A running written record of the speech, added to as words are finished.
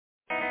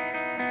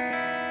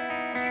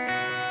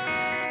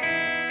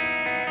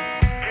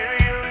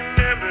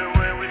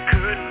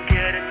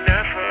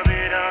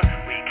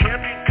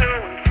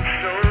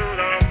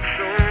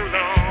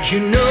you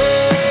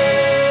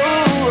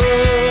know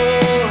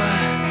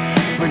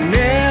we're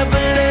never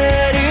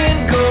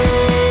letting go.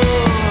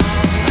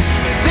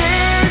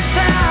 This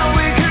how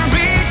we can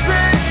reach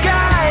the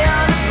sky.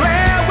 On a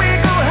prayer we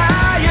go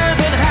higher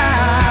than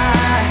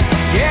high.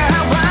 Yeah,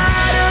 how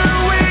wide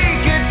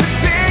awake, it's a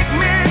big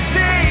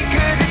mistake,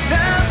 'cause it's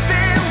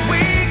something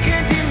we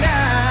can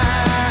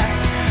deny.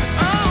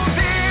 Oh,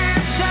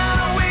 this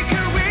how we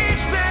can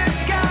reach the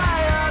sky.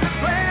 On a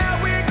prayer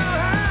we go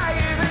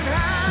higher than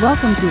high.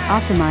 Welcome to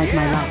Optimize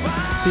My Life,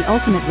 the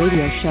ultimate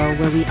radio show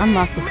where we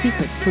unlock the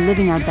secrets to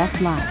living our best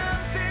lives.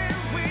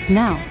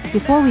 Now,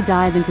 before we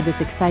dive into this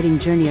exciting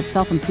journey of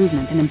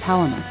self-improvement and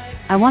empowerment,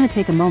 I want to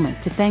take a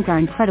moment to thank our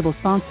incredible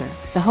sponsor,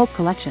 the Hope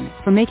Collection,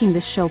 for making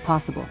this show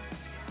possible.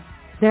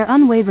 Their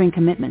unwavering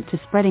commitment to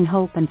spreading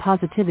hope and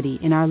positivity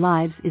in our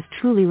lives is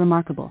truly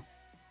remarkable.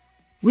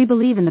 We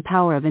believe in the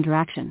power of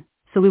interaction,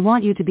 so we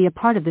want you to be a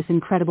part of this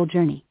incredible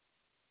journey.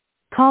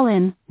 Call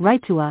in,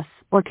 write to us,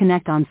 or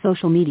connect on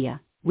social media.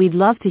 We'd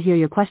love to hear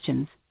your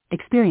questions,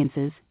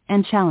 experiences,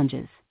 and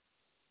challenges.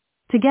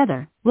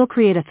 Together, we'll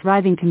create a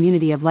thriving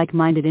community of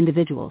like-minded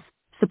individuals,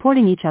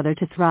 supporting each other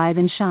to thrive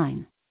and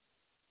shine.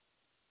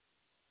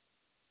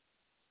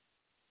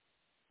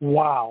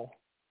 Wow.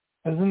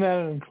 Isn't that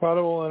an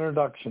incredible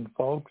introduction,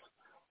 folks?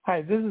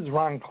 Hi, this is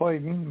Ron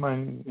Claydon.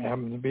 I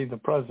happen to be the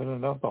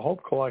president of the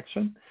Hope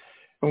Collection,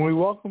 and we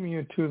welcome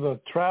you to the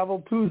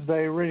Travel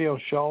Tuesday radio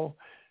show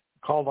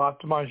called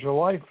Optimize Your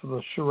Life,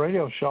 the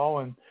radio show,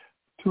 and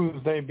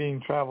Tuesday being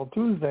Travel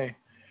Tuesday.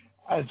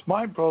 It's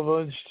my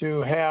privilege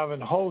to have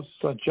and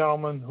host a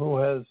gentleman who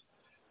has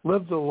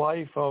lived a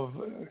life of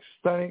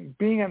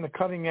being on the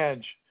cutting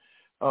edge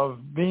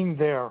of being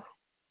there,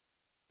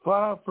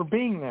 flat out for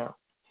being there.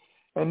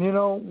 And, you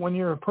know, when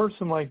you're a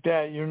person like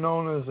that, you're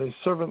known as a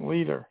servant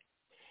leader.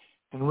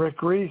 And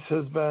Rick Reese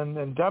has been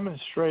and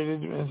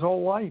demonstrated his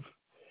whole life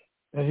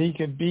that he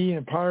could be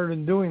a part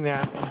in doing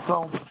that. And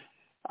so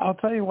I'll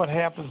tell you what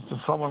happens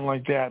to someone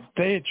like that.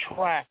 They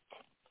attract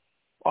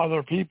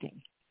other people.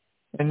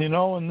 And, you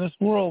know, in this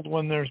world,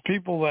 when there's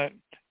people that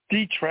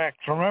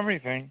detract from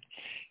everything,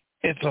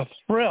 it's a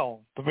thrill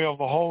to be able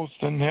to host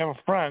and have a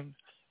friend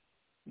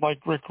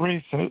like Rick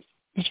Reese and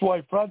his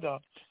wife,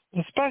 Brenda,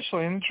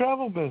 especially in the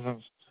travel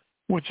business,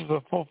 which is a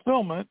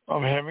fulfillment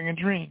of having a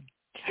dream.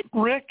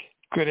 Rick,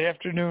 good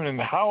afternoon, and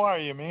how are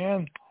you,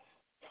 man?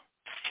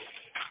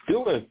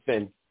 Doing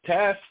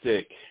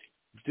fantastic.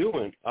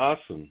 Doing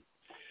awesome.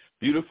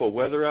 Beautiful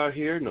weather out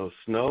here, no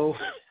snow.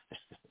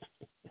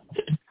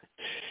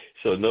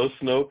 So no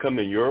snow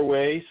coming your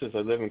way since I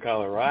live in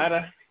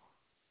Colorado.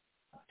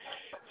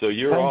 So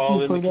you're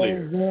all in the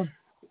clear.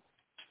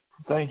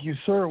 Thank you,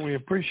 sir. We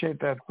appreciate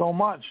that so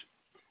much.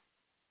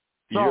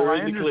 You're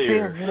in the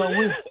clear. You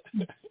know,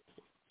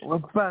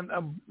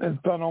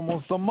 it's been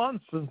almost a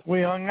month since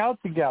we hung out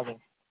together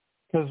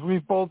because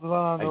we've both been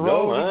on the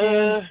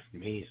road.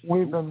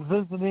 We've been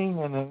visiting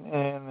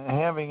and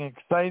having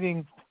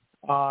exciting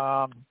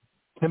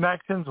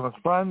connections with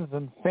friends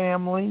and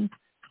family,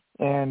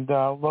 and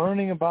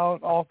learning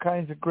about all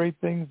kinds of great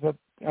things that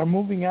are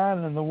moving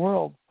on in the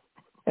world.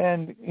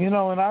 And, you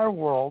know, in our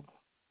world,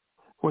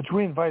 which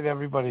we invite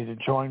everybody to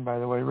join, by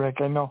the way,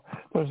 Rick, I know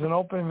there's an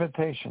open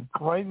invitation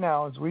right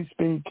now as we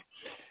speak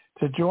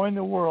to join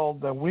the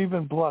world that we've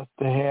been blessed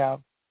to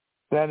have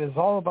that is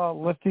all about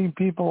lifting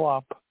people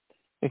up,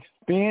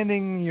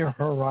 expanding your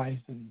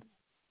horizons,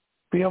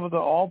 be able to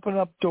open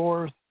up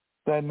doors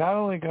that not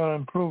only going to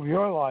improve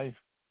your life,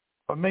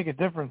 but make a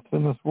difference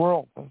in this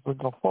world as we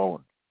go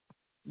forward.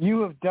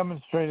 You have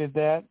demonstrated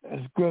that as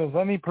good as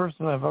any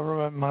person I've ever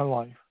met in my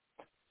life.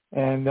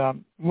 And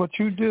what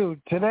you do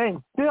today,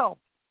 still,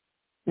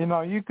 you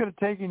know, you could have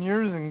taken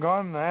yours and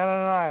gone on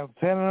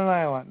an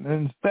island.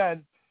 And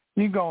instead,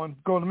 you go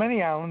to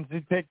many islands,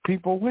 you take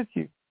people with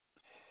you.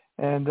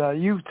 And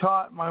you've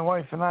taught my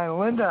wife and I,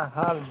 Linda,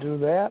 how to do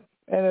that.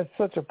 And it's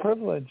such a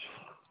privilege.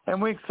 And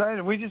we're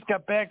excited. We just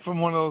got back from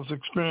one of those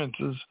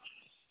experiences.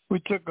 We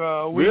took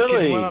a week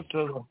and went up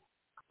to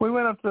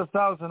the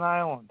Thousand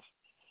Islands.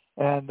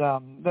 And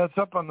that's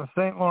up on the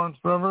St. Lawrence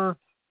River,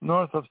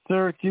 north of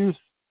Syracuse,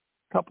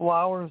 a couple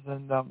hours.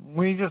 And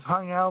we just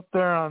hung out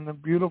there on the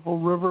beautiful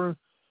river.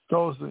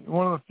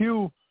 One of the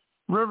few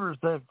rivers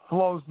that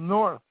flows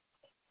north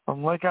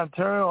from Lake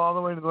Ontario all the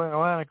way to the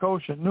Atlantic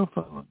Ocean,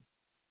 Newfoundland.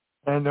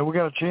 And we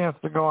got a chance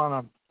to go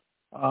on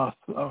a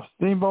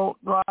steamboat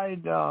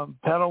ride,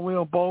 paddle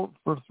wheel boat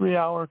for a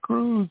 3-hour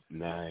cruise.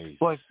 Nice.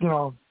 Like,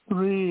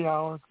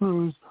 3-hour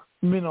cruise.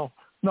 No,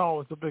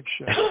 it's a big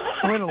ship.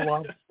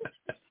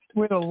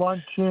 We had a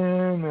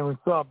luncheon, and we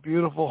saw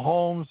beautiful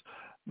homes.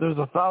 There's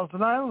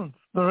 1,000 islands.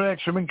 They've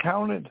actually been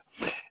counted.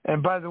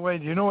 And by the way,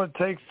 do you know what it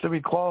takes to be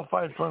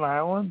qualified for an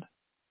island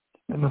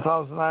in the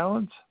 1,000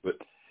 Islands?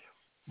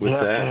 You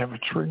have to have a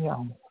tree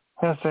on it.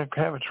 It has to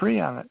have a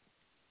tree on it.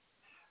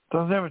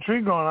 Doesn't have a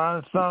tree growing on it,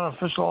 it's not an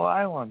official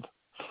island.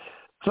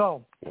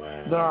 So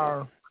there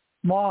are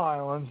small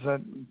islands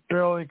that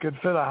barely could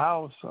fit an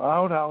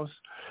outhouse,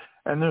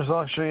 and there's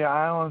actually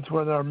islands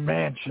where there are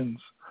mansions.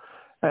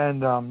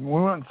 And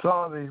we went and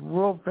saw the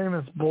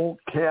world-famous Bolt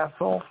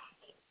Castle,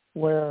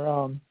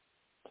 where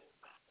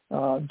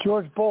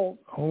George Bolt,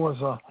 who was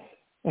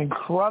an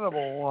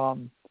incredible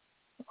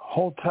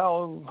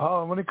hotel,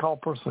 what do you call a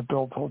person that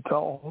built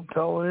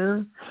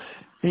hotelier?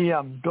 He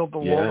built the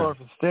Waldorf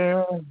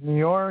Astoria in New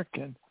York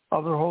and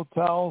other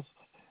hotels,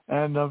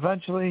 and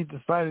eventually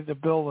decided to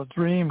build a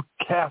dream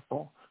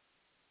castle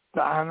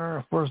to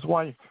honor for his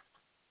wife.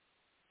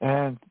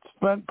 And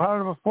spent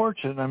part of a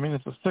fortune. I mean,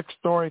 it's a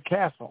 6-story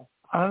castle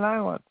on an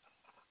island.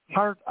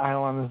 Hart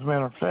Island, as a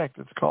matter of fact,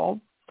 it's called,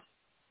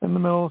 in the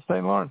middle of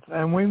St. Lawrence.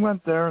 And we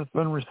went there. It's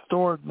been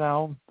restored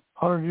now,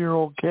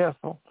 100-year-old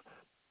castle.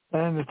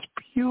 And it's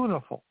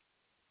beautiful.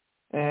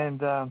 And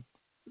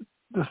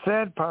the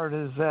sad part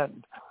is that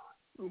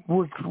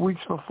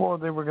weeks before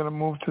they were going to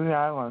move to the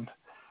island,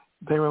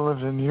 they were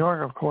living in New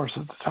York, of course,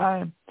 at the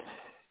time,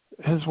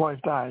 his wife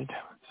died.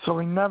 So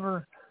she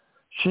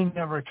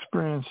never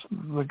experienced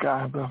the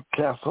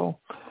castle,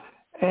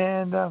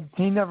 and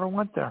he never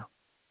went there.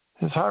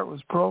 His heart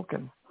was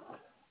broken.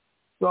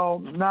 So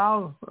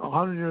now,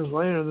 100 years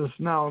later, there's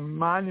now a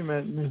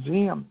monument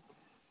museum,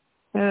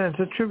 and it's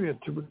a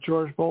tribute to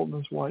George Bolt and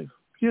his wife.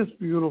 Just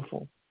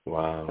beautiful.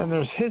 Wow. And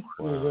there's history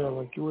there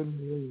like you wouldn't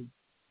believe.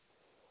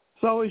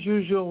 So as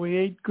usual, we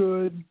ate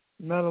good,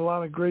 met a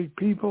lot of great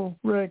people,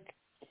 Rick.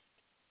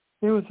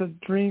 It was a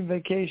dream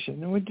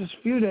vacation, and we just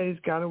a few days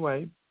got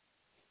away,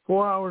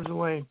 4 hours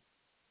away.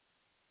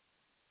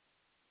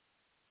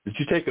 Did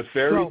you take a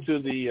ferry to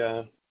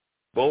the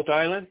Bolt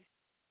Island?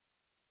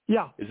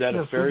 Yeah. Is that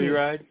a ferry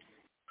ride?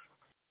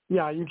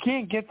 Yeah, you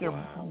can't get there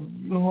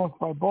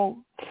by boat.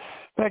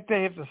 In fact,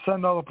 they have to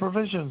send all the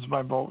provisions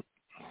by boat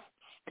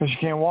because you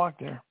can't walk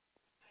there.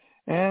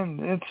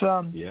 And it's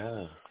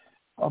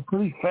a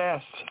pretty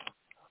fast,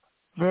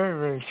 very,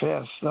 very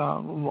fast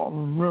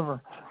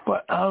river.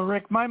 But,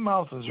 Rick, my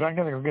mouth is dry. I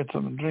got to go get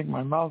something to drink.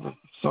 My mouth is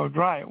so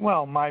dry.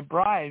 Well, my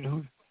bride,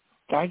 who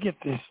I get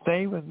to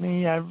stay with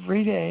me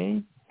every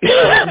day,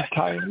 she's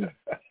tired,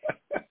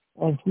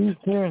 and she's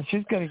here, and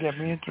she's going to get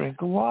me a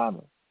drink of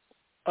water.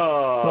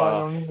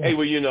 Hey,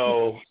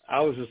 well,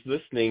 I was just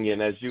listening,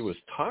 and as you was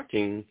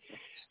talking,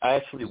 I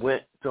actually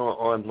went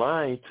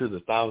online to the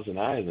Thousand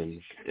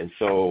Islands, and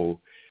so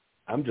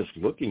I'm just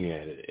looking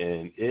at it,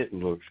 and it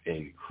looks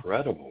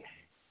incredible.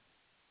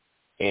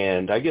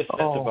 And I guess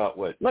that's about,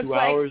 2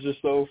 hours or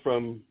so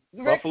from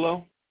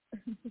Buffalo?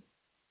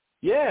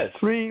 Yes.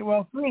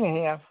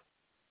 3.5.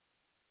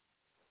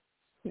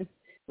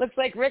 Looks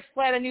like Rick's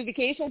planning a new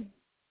vacation.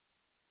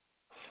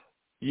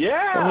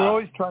 Yeah. And we're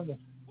always trying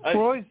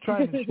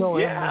to show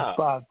him the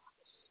spots.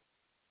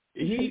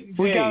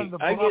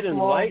 I get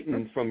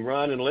enlightened from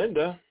Ron and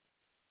Linda.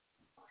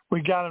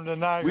 We got him to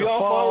Niagara We all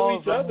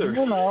Falls, follow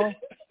each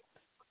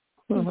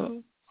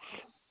other.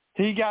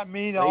 He got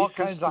me to all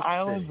kinds of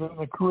islands in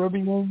the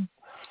Caribbean.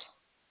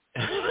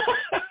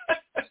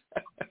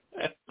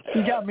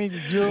 He got me to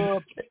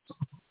Europe.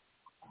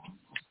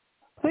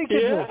 Think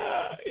of this.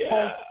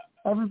 Yeah.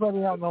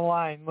 Everybody on the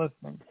line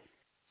listening.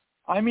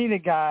 I meet a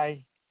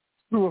guy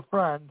through a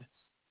friend,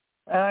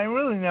 and I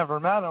really never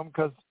met him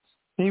because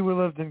he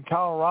lived in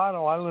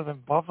Colorado. I live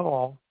in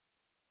Buffalo.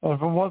 And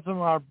if it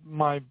wasn't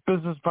my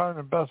business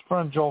partner and best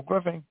friend, Joel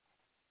Griffin,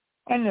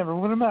 I never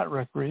would have met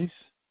Rick Reese.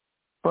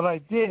 But I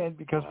did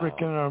because Rick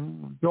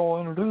and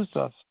Joel introduced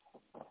us.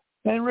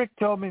 And Rick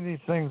told me these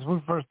things when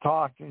we first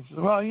talked. He said,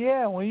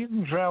 you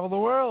can travel the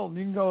world.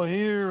 You can go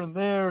here and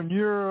there in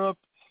Europe.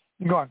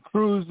 You can go on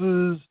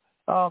cruises.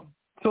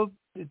 So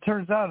it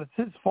turns out it's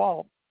his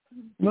fault.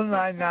 Lynn and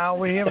I now,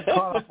 we haven't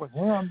caught up with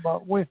him,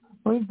 but we've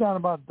done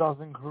about a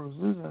dozen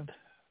cruises. And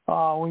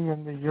we've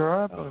been to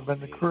Europe. We've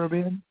been to the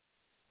Caribbean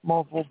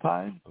multiple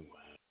times. Oh, wow.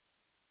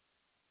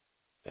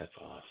 That's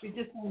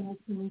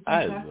awesome.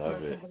 I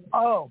love it.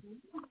 Oh,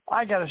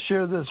 I got to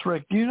share this,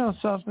 Rick. You know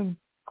something?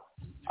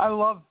 I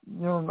love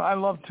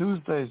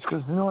Tuesdays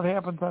because you know what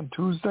happens on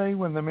Tuesday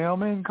when the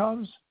mailman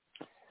comes?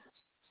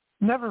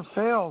 Never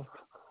fails.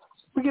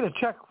 We get a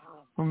check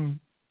from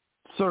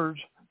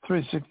Surge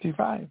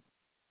 365.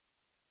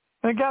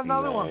 They got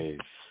another one.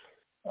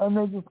 And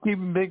they just keep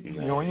them big. Nice.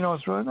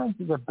 It's really nice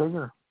to get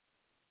bigger.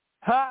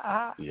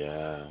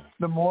 Yeah.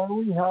 The more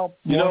we help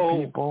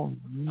more people,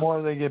 the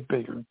more they get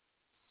bigger.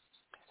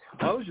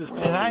 I was just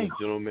talking to a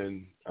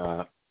gentleman,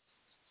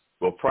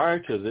 prior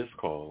to this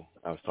call,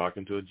 I was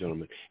talking to a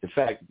gentleman, in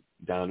fact,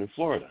 down in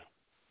Florida.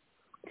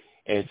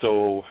 And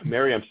so,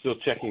 Mary, I'm still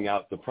checking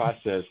out the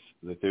process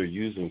that they're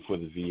using for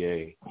the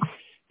VA.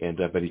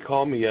 But he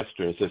called me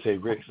yesterday and says, hey,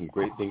 Rick, some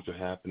great things are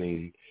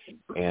happening,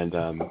 and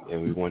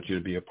we want you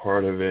to be a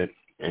part of it.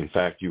 In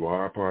fact, you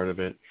are a part of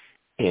it,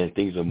 and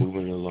things are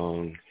moving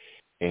along.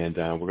 And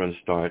we're going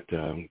to start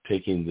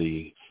taking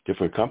the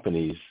different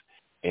companies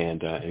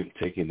and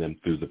taking them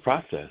through the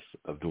process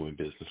of doing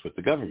business with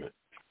the government.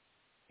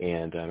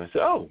 And I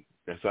said,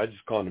 and so I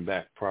just called him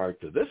back prior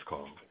to this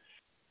call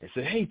and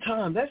said, hey,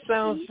 Tom, that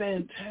sounds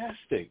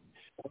fantastic.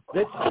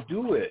 Let's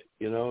do it.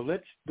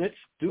 Let's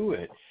do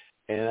it.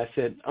 And I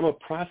said, I'm a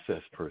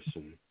process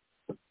person.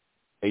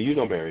 And you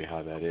know, Mary,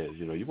 how that is.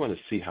 You know, you want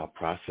to see how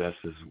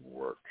processes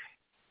work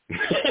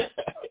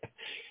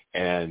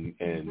and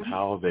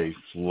how they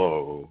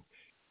flow.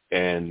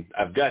 And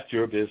I've got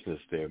your business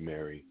there,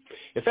 Mary.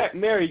 In fact,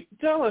 Mary,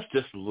 tell us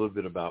just a little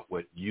bit about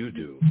what you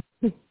do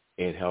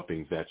in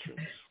helping veterans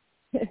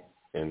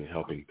and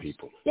helping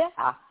people.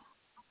 Yeah.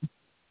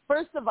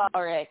 First of all,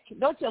 Rick,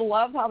 don't you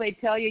love how they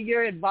tell you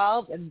you're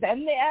involved and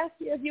then they ask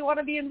you if you want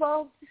to be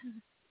involved?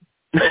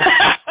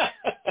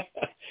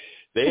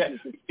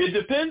 It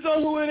depends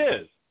on who it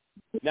is.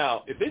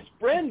 Now, if it's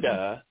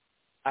Brenda,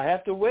 I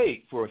have to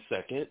wait for a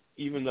second,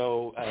 even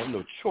though I have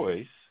no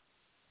choice.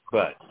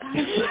 But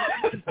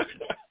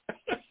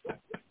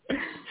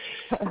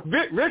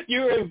Rick,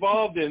 you're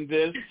involved in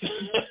this.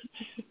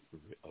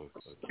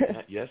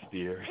 Yes,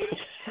 dear.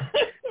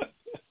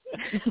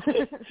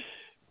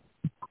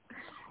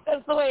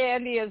 That's the way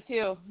Andy is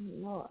too.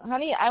 Well,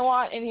 honey, I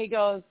want, and he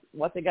goes,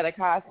 what's it going to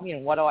cost me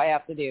and what do I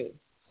have to do?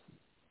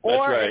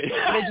 Or That's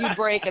right. did you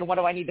break and what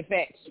do I need to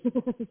fix?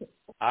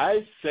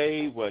 I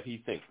say what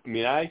he thinks. I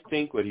mean, I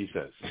think what he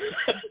says.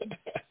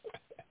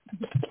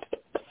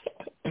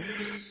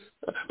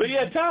 But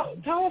yeah,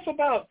 tell us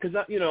about,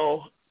 because, you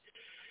know,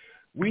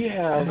 we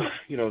have,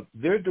 you know,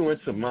 they're doing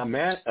some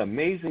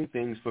amazing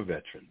things for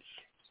veterans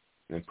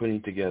and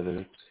putting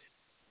together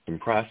some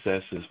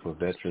processes for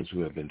veterans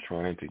who have been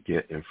trying to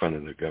get in front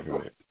of the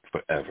government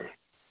forever.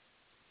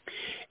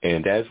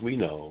 And as we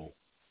know,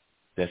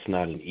 that's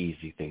not an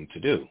easy thing to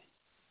do.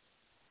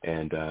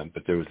 And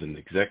but there was an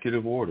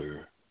executive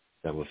order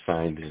that was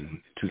signed in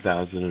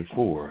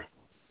 2004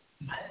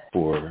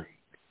 for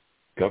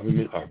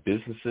government or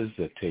businesses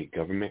that take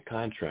government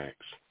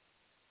contracts,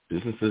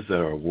 businesses that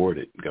are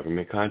awarded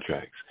government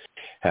contracts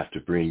have to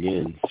bring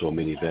in so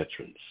many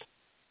veterans.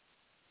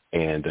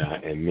 And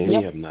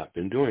many have not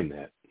been doing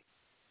that.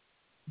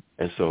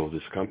 And so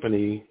this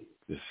company,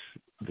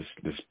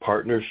 this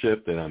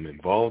partnership that I'm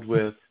involved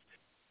with,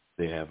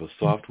 they have a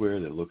software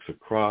that looks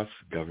across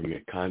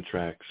government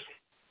contracts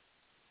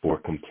for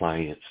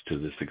compliance to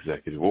this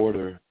executive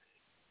order.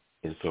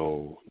 And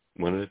so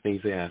one of the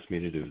things they asked me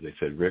to do, they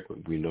said, Rick,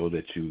 we know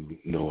that you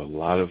know a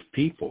lot of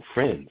people,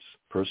 friends,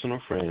 personal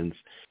friends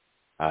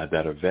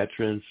that are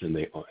veterans, and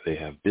they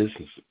have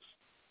businesses.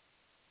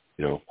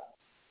 You know,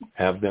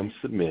 have them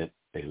submit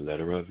a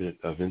letter of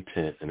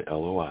intent, an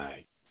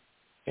LOI,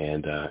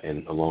 and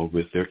along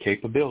with their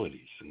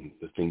capabilities and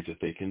the things that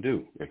they can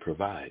do and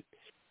provide.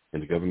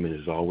 And the government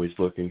is always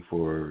looking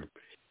for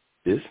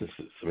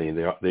businesses. I mean,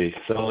 they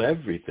sell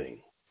everything.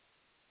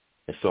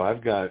 And so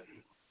I've got,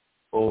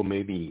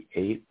 maybe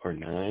 8 or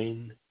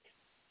 9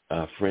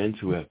 friends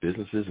who have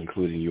businesses,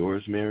 including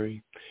yours,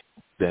 Mary,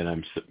 that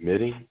I'm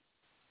submitting.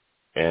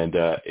 And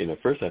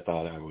at first I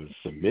thought I was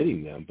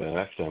submitting them, but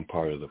actually I'm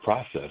part of the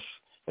process.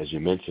 As you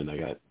mentioned, I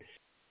got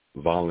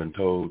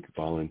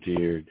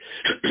volunteered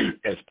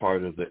as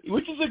part of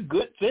which is a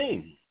good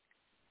thing.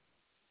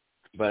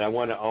 But I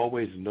want to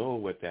always know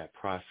what that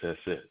process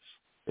is.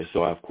 And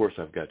so, of course,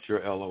 I've got your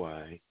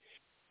LOI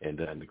and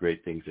the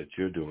great things that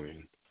you're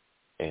doing.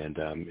 And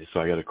so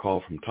I got a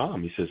call from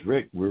Tom. He says,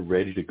 Rick, we're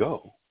ready to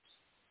go.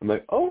 I'm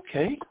like,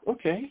 okay.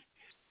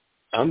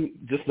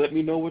 Just let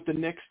me know what the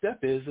next step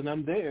is, and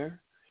I'm there.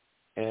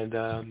 And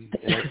I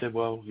said,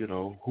 well, you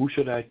know, who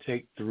should I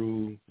take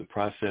through the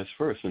process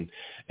first? And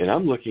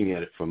I'm looking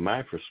at it from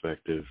my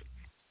perspective.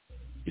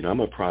 You know, I'm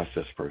a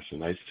process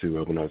person. I used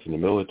to, when I was in the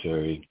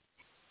military,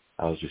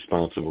 I was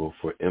responsible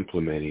for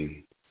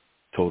implementing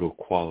total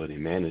quality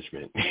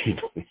management,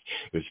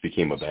 which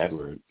became a bad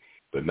word.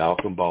 But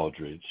Malcolm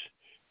Baldrige,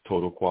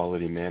 total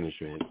quality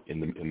management in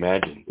the,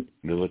 imagine,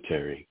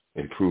 military,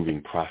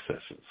 improving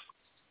processes.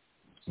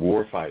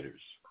 War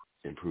fighters,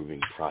 improving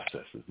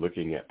processes,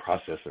 looking at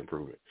process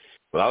improvement.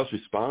 But I was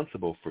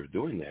responsible for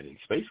doing that in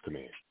Space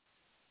Command,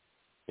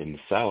 in the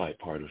satellite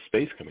part of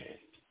Space Command,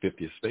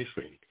 50th Space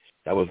Wing.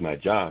 That was my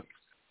job.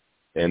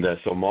 And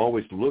so I'm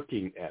always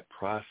looking at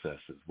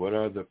processes. What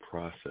are the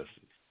processes?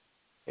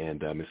 And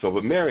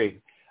but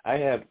Mary, I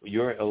have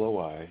your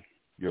LOI,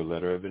 your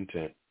letter of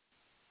intent,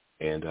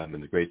 and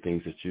the great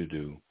things that you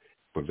do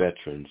for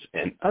veterans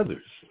and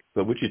others.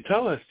 So would you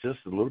tell us just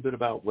a little bit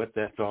about what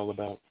that's all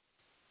about?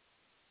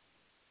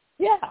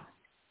 Yeah.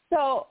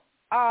 So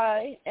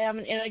I am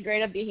an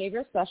integrative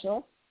behavior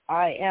specialist.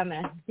 I am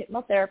a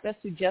hypnotherapist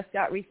who just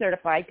got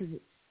recertified because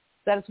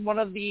that's one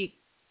of the,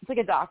 it's like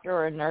a doctor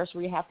or a nurse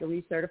where you have to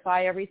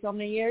recertify every so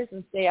many years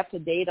and stay up to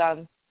date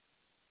on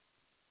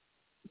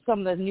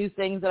some of the new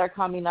things that are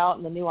coming out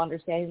and the new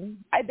understanding.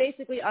 I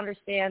basically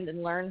understand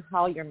and learn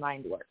how your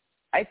mind works.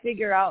 I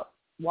figure out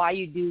why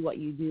you do what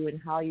you do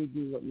and how you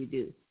do what you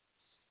do.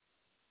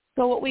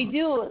 So what we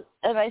do,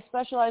 and I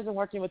specialize in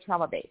working with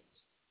trauma-based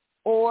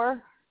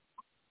or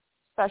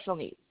special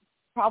needs,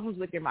 problems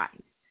with your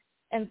mind.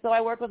 And so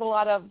I work with a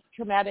lot of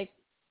traumatic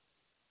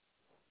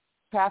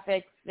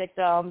traffic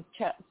victims,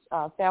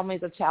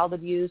 families of child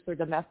abuse or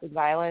domestic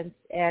violence,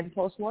 and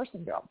post-war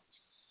syndrome.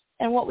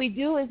 And what we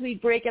do is we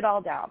break it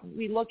all down.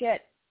 We look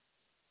at,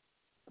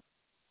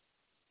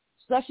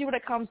 especially when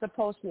it comes to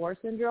post-war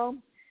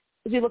syndrome,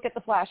 is we look at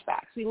the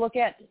flashbacks. We look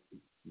at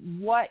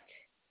what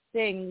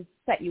things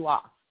set you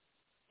off.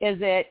 Is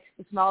it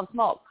the smell of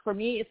smoke? For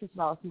me, it's the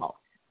smell of smoke,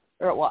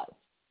 or it was,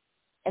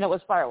 and it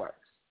was fireworks.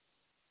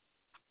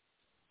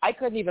 I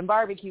couldn't even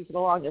barbecue for the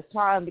longest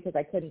time because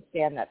I couldn't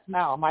stand that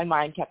smell. My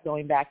mind kept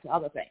going back to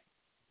other things.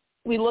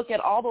 We look at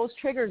all those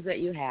triggers that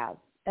you have,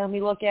 and we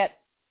look at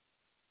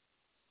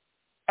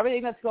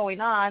everything that's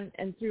going on,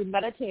 and through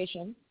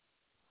meditation,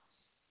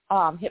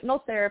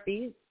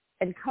 hypnotherapy,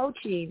 and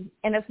coaching,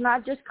 and it's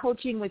not just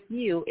coaching with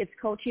you, it's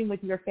coaching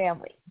with your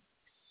family,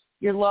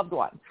 your loved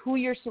ones, who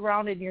you're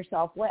surrounding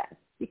yourself with,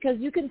 because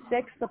you can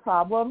fix the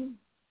problem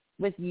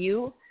with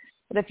you,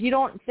 but if you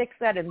don't fix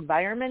that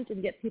environment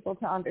and get people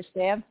to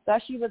understand,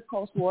 especially with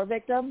post-war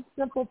victims,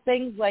 simple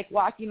things like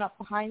walking up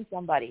behind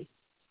somebody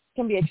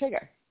can be a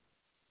trigger.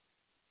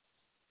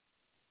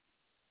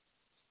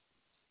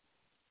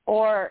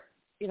 Or,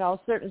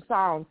 certain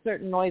sounds,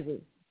 certain noises,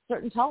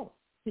 certain tones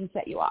can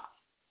set you off.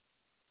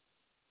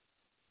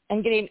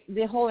 And getting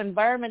the whole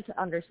environment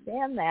to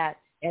understand that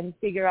and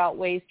figure out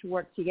ways to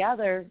work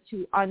together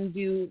to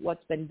undo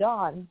what's been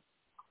done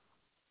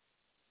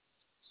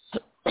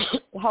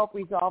to help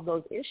resolve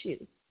those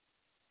issues.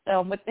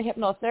 With the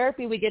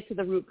hypnotherapy, we get to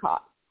the root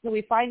cause. So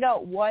we find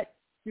out what,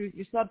 through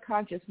your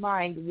subconscious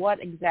mind,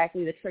 what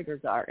exactly the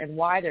triggers are and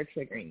why they're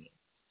triggering you.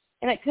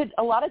 And it could,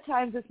 a lot of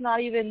times, it's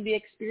not even the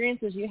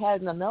experiences you had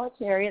in the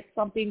military. It's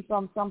something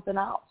from something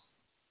else,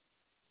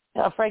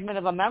 a fragment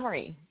of a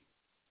memory.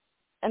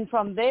 And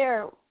from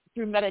there,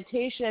 through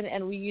meditation,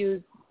 and we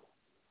use,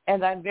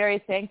 and I'm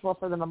very thankful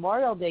for the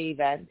Memorial Day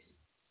event,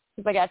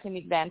 because I got to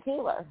meet Van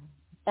Taylor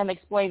and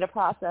explain a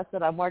process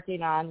that I'm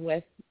working on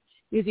with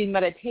using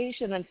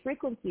meditation and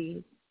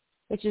frequencies,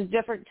 which is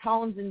different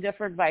tones and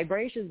different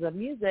vibrations of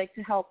music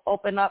to help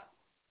open up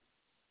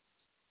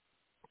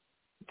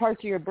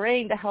parts of your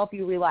brain to help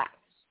you relax,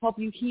 help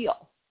you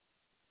heal.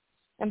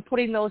 And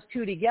putting those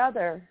two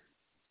together,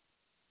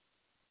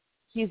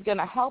 he's going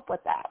to help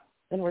with that.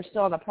 And we're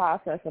still in the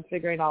process of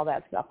figuring all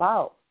that stuff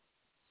out.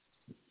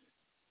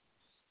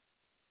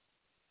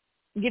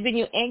 Giving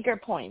you anchor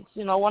points.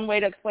 One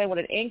way to explain what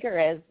an anchor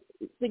is,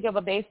 think of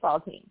a baseball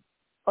team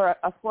or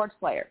a sports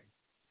player.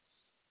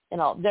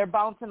 They're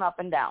bouncing up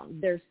and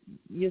down.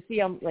 You see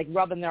them like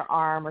rubbing their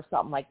arm or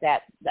something like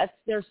that. That's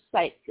their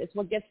sight. It's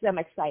what gets them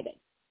excited.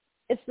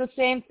 It's the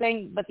same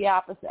thing, but the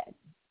opposite.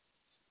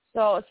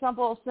 So it's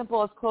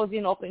simple as closing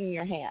and opening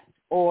your hand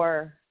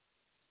or,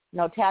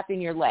 tapping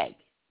your leg.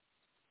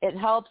 It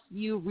helps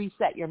you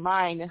reset your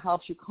mind. It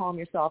helps you calm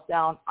yourself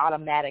down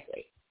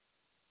automatically.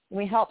 And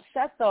we help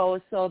set those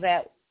so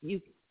that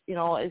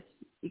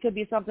it could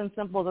be something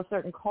simple as a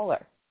certain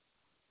color.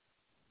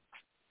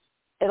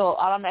 It'll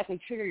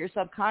automatically trigger your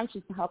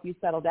subconscious to help you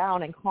settle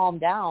down and calm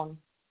down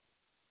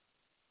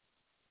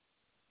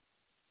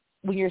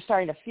when you're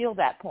starting to feel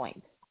that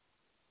point.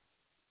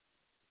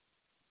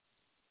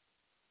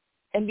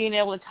 And being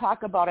able to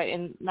talk about it,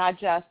 and not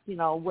just,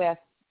 with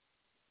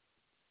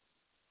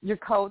your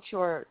coach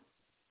or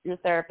your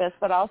therapist,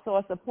 but also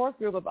a support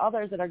group of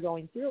others that are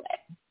going through it.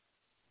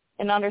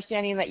 And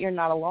understanding that you're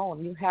not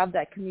alone. You have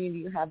that community,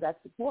 you have that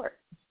support.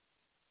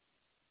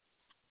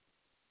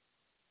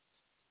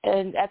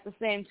 And at the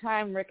same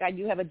time, Rick, I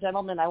do have a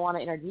gentleman I want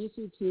to introduce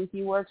you to.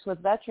 He works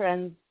with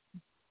veterans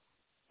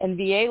and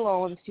VA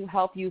loans to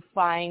help you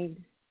find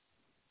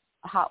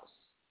a house.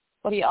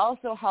 But he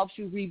also helps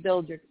you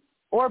rebuild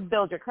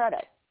build your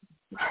credit.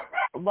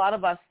 A lot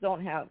of us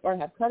don't have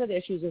credit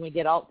issues when we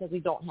get out because we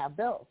don't have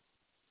bills.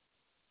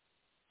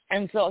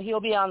 And so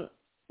he'll be on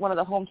one of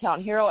the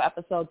Hometown Hero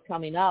episodes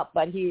coming up,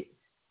 but I'll be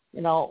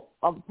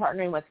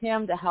partnering with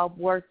him to help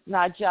work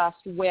not just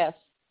with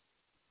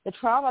the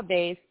trauma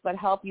base, but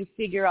help you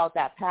figure out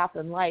that path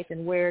in life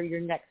and where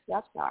your next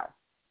steps are.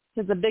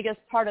 Because the biggest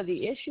part of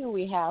the issue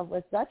we have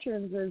with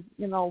veterans is,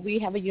 we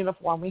have a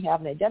uniform, we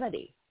have an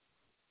identity.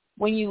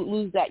 When you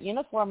lose that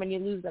uniform and you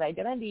lose that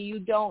identity, you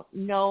don't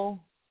know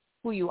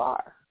who you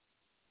are.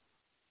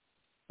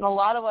 And a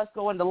lot of us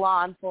go into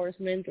law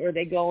enforcement, or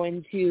they go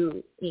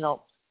into,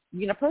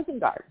 being a prison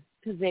guard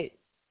because they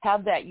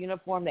have that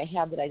uniform, they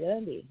have that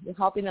identity. You're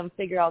helping them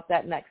figure out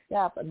that next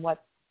step, and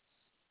what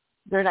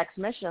their next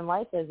mission in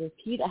life is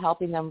key to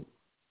helping them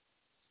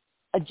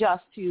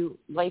adjust to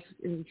life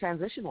in the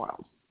transition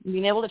world, and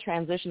being able to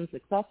transition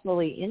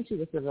successfully into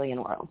the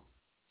civilian world.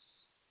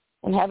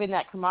 And having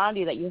that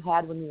commodity that you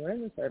had when you were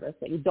in the service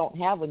that you don't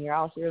have when you're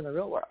out here in the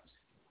real world.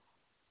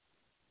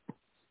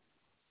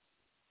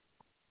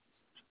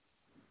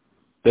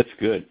 That's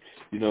good.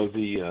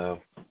 The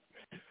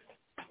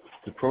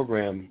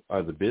program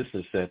or the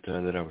business that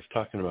I was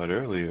talking about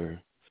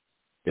earlier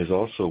is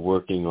also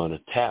working on a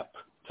TAP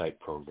type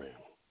program,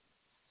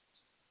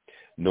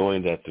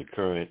 knowing that the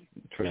current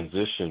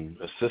transition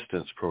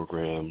assistance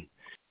program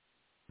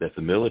that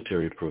the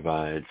military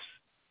provides,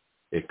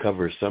 it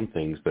covers some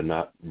things, but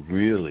not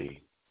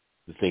really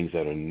the things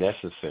that are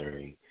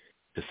necessary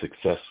to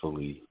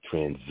successfully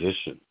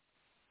transition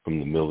from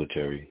the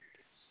military,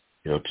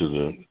 to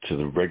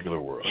the regular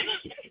world,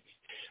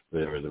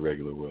 whatever the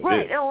regular world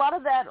right, is. and a lot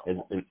of that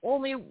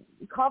only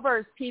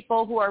covers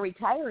people who are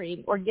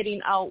retiring or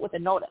getting out with a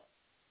notice.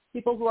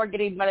 People who are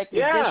getting medically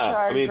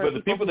discharged. I mean, but the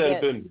people that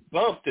have get been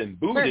bumped and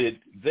booted,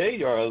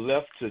 they are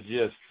left to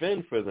just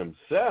fend for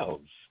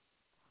themselves.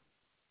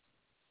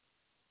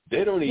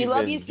 They don't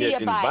even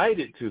get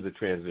invited to the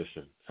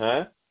transition,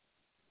 huh?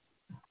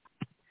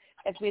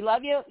 If we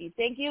love you,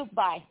 thank you,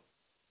 bye.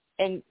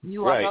 And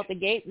you walk out the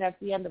gate, and that's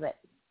the end of it.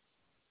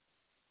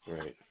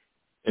 Right.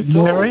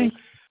 Mary?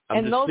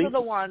 And those are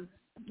the ones.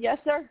 Yes,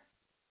 sir?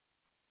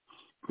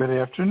 Good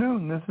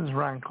afternoon. This is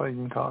Ron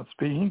Claydon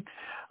speaking.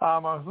 I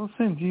was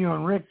listening to you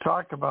and Rick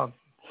talk about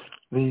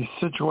the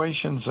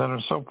situations that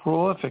are so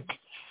prolific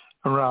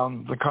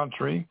around the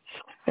country,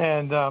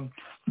 and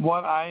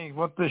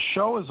what this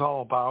show is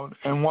all about,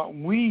 and what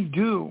we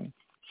do.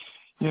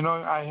 You know,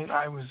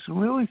 I was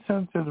really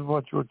sensitive to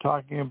what you were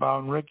talking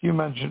about, and Rick, you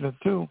mentioned it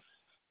too,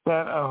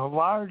 that a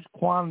large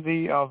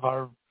quantity of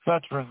our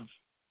veterans,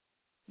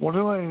 what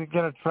do they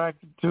get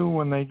attracted to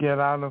when they get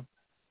out of,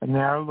 and they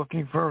are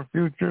looking for a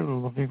future, they're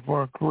looking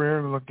for a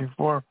career, they're looking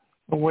for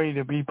a way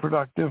to be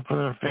productive for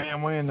their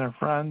family and their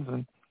friends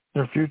and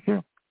their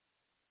future?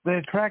 They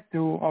attract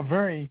to a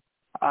very,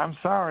 I'm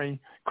sorry,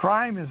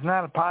 crime is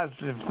not a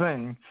positive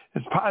thing.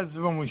 It's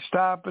positive when we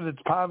stop it.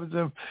 It's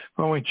positive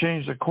when we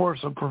change the course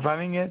of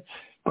preventing it.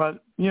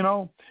 But, you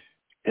know,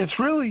 it's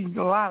really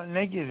a lot of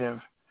negative.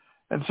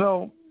 And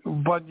so,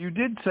 but you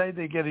did say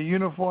they get a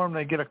uniform,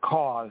 they get a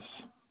cause.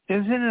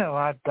 Isn't it a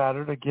lot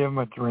better to give them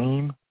a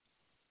dream?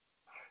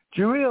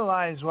 Do you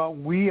realize what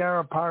we are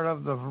a part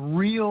of, the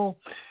real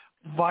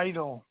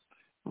vital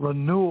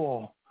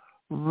renewal,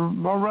 a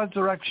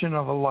resurrection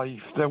of a life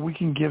that we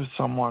can give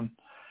someone?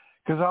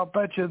 Because I'll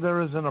bet you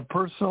there isn't a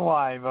person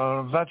alive,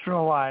 a veteran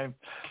alive,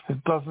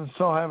 that doesn't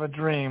still have a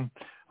dream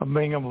of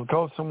being able to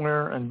go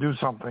somewhere and do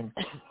something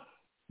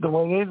the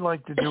way they'd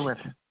like to do it.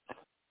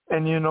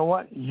 And you know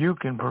what? You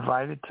can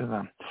provide it to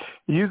them.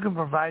 You can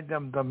provide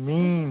them the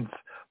means,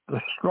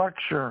 the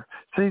structure.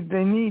 See,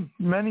 they need,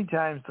 many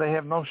times they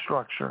have no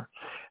structure.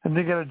 And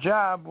to get a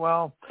job,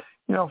 well,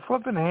 you know,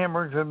 flipping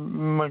hammers at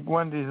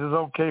McWendy's is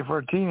okay for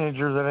a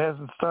teenager that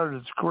hasn't started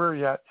his career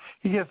yet.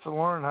 He gets to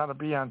learn how to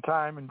be on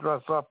time and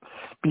dress up,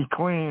 be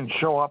clean, and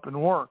show up and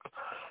work.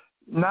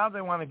 Now they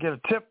want to get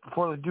a tip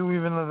before they do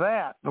even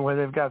that, the way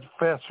they've got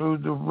fast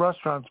food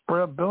restaurants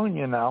billing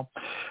you now.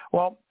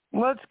 Well,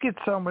 let's get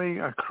somebody,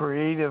 a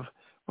creative,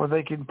 where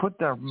they can put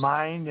their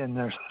mind and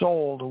their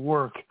soul to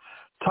work,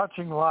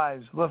 touching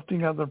lives,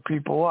 lifting other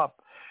people up,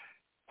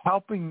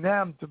 helping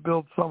them to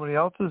build somebody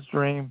else's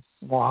dream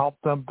will help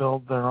them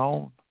build their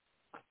own,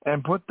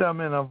 and put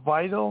them in a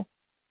vital,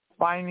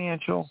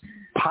 financial,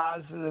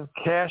 positive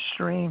cash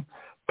stream,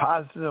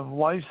 positive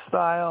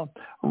lifestyle,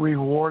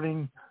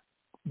 rewarding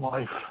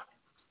life.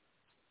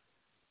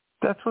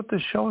 That's what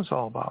this show is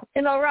all about.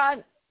 You know,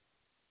 Ron,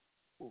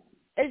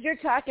 as you're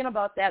talking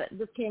about that, it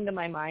just came to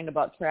my mind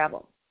about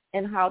travel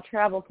and how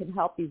travel can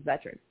help these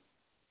veterans.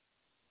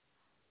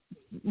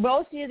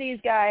 Most of these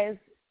guys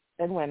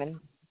and women,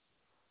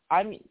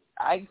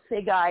 I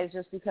say guys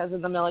just because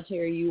in the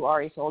military you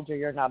are a soldier,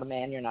 you're not a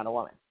man, you're not a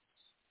woman.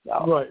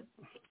 So, right.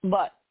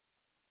 But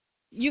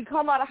you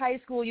come out of high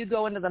school, you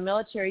go into the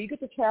military, you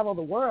get to travel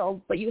the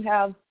world, but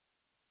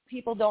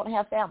people don't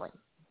have families.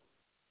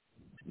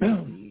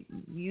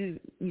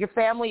 Your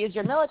family is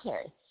your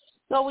military.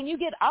 So when you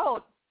get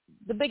out,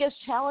 the biggest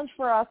challenge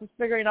for us is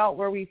figuring out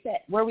where we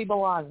fit, where we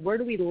belong, where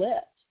do we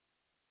live?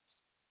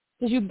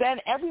 Because you've been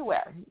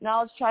everywhere.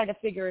 Now it's trying to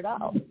figure it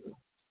out.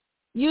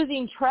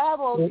 Using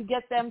travel to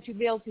get them to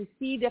be able to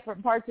see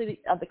different parts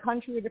of the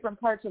country or different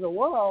parts of the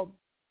world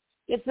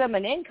gets them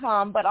an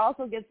income, but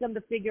also gets them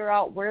to figure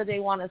out where they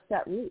want to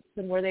set roots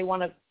and where they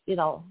want to, you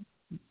know,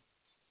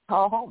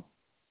 call home.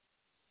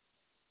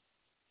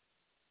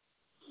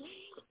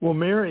 Well,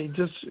 Mary,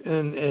 just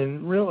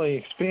in really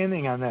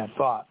expanding on that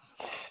thought,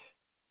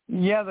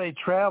 yeah, they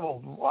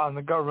traveled on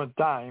the government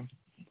dime,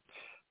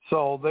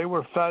 so they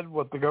were fed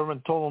what the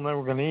government told them they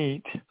were going to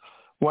eat,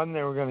 when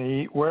they were going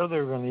to eat, where they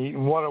were going to eat,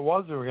 and what it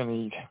was they were going to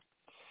eat.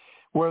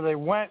 Where they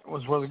went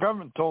was where the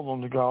government told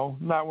them to go,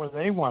 not where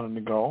they wanted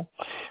to go.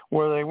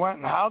 Where they went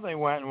and how they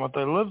went and what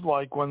they lived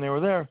like when they were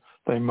there,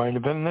 they might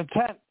have been in a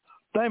tent.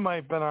 They might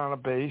have been on a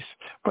base.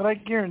 But I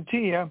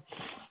guarantee you,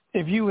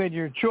 if you had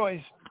your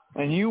choice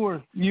and you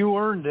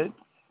earned it,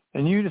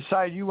 and you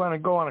decide you want to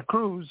go on a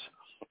cruise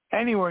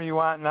anywhere you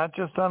want, not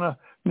just on a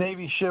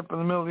Navy ship in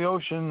the middle of the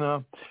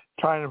ocean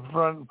trying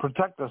to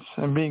protect us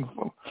and being,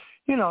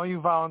 you know, you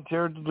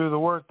volunteered to do the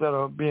work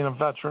that being a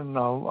veteran,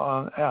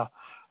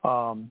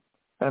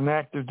 an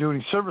active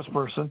duty service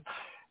person,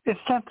 it's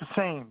not the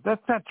same.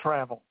 That's not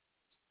travel.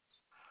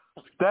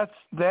 That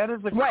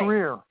is a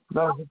career.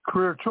 That is a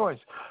career choice.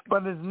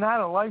 But it's not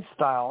a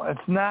lifestyle.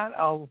 It's not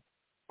a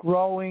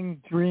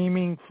growing,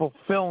 dreaming,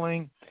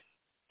 fulfilling,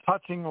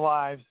 touching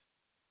lives.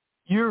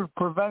 You're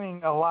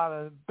preventing a lot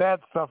of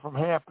bad stuff from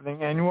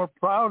happening, and you're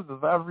proud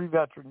of every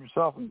veteran,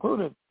 yourself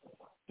included.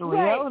 The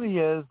reality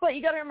is, but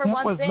you got to remember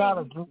one thing.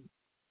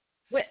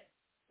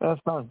 That's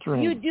not a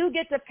dream. You do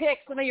get to pick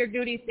some of your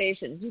duty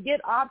stations. You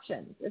get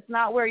options. It's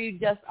not where you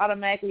just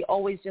automatically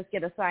always just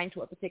get assigned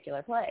to a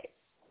particular place.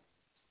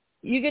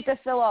 You get to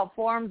fill out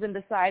forms and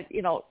decide,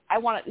 I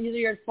want to, these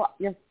are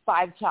your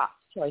 5 top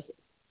choices.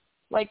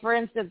 Like, for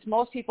instance,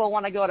 most people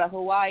want to go to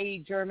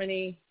Hawaii,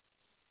 Germany.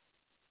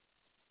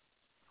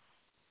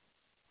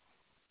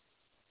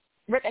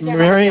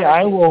 Mary,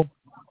 I will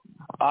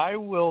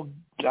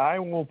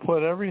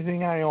put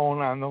everything I own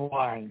on the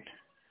line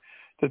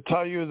to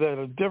tell you that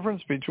a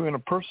difference between a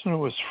person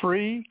who is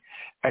free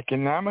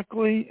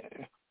economically,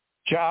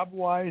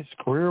 job-wise,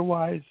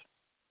 career-wise,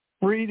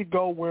 free to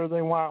go where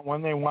they want,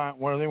 when they want,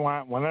 where they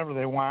want, whenever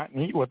they want,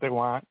 and eat what they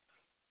want.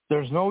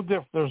 There's no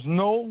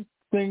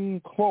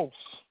thing close.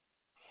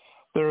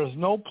 There is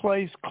no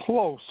place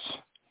close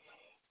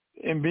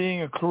in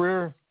being a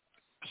career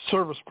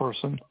service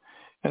person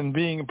and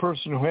being a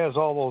person who has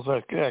all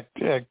those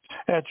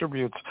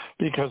attributes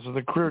because of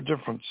the career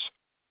difference.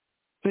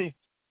 See,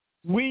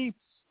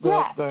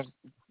 the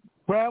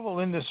travel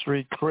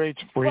industry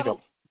creates freedom,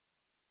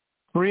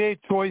 create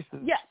choices.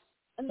 Yes,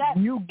 and that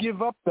you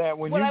give up that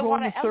when you go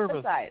into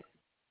service.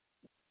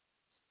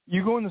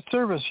 You go into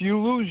service,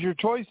 you lose your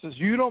choices.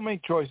 You don't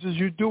make choices.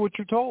 You do what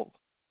you're told.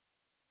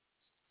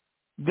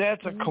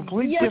 That's a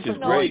complete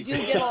difference. You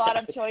do get a lot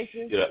of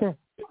choices.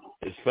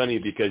 It's funny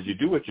because you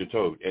do what you're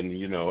told, and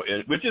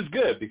which is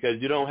good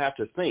because you don't have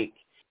to think.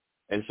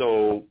 And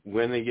so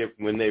when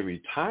they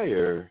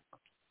retire,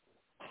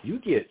 you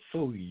get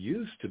so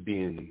used to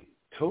being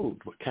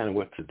told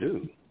what to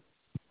do.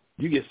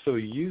 You get so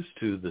used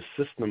to the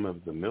system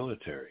of the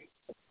military.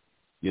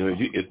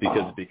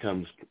 Because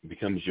it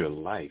becomes your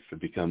life.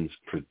 It becomes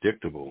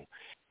predictable,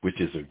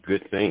 which is a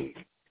good thing.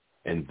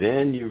 And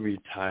then you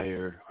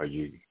retire, or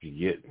you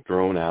get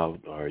thrown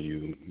out, or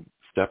you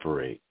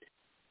separate.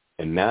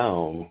 And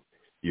now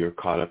you're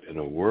caught up in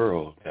a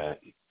world that,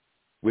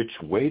 which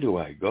way do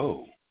I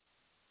go?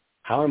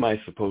 How am I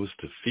supposed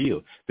to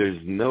feel?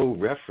 There's no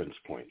reference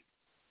point.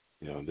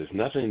 There's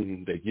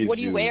nothing that gives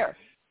you wear?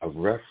 A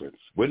reference.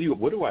 What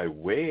do I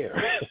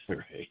wear?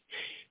 Right?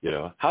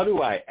 How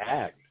do I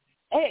act?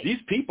 Hey.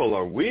 These people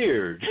are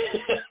weird.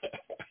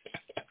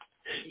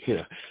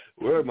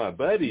 Where are my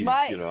buddies?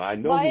 I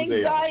know who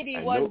they are. My anxiety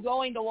was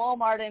going to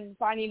Walmart and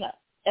finding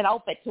an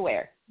outfit to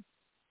wear.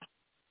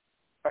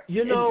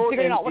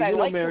 Figuring out what I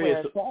like Mary,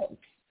 to wear.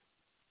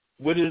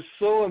 What is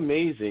so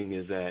amazing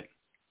is that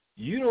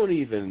you don't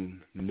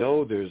even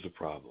know there's a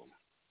problem.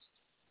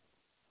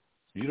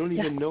 You don't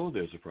even know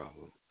there's a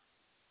problem.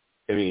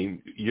 I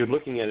mean, you're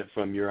looking at it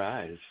from your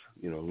eyes,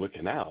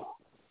 looking out.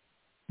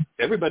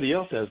 Everybody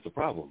else has the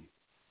problem.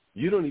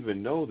 You don't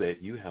even know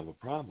that you have a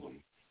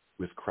problem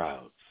with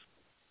crowds,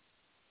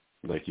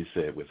 like you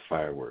said, with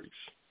fireworks,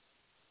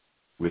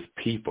 with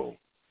people.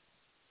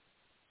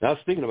 Now, I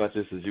was thinking about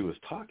this as you was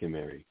talking,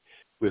 Mary,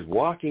 with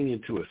walking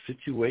into a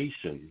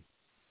situation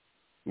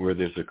where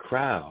there's a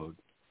crowd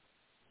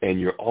and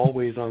you're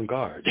always on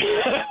guard.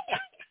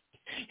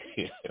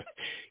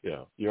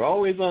 You're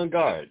always on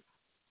guard.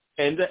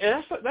 And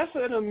that's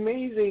an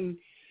amazing,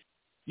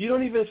 you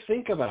don't even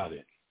think about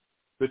it,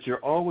 but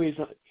you're always,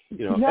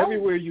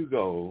 everywhere you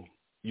go,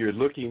 you're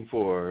looking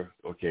for,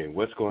 okay,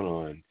 what's going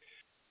on?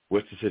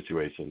 What's the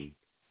situation?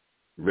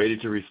 Ready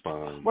to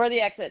respond. Where are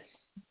the exits?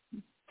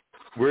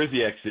 Where's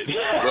the exit?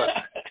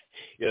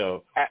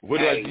 What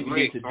do I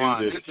need to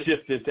do to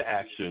shift into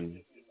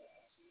action?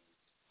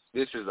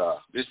 This is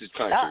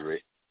country,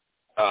 Rick.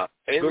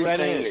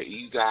 Everything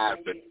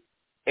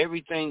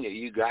that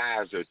you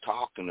guys are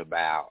talking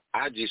about,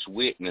 I just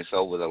witnessed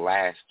over the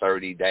last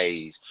 30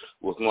 days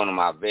with one of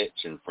my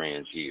veteran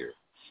friends here.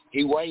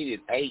 He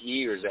waited 8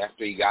 years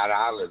after he got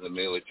out of the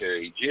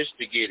military just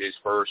to get his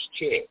first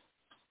check.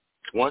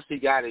 Once he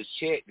got his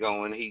check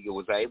going, he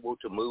was able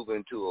to move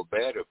into a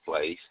better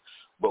place.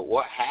 But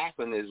what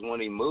happened is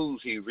when he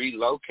moved, he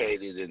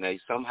relocated, and they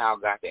somehow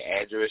got the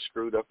address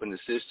screwed up in the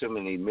system,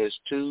 and he missed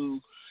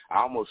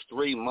almost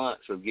 3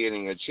 months of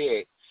getting a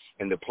check.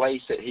 And the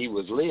place that he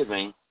was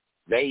living,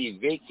 they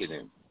evicted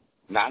him.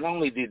 Not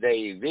only did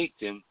they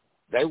evict him,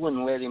 they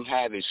wouldn't let him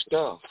have his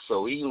stuff.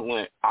 So he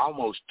went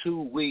almost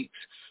 2 weeks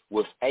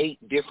with 8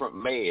 different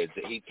meds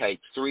that he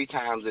takes 3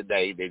 times a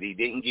day that he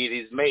didn't get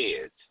his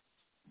meds.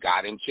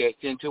 Got him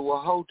checked into a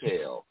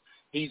hotel.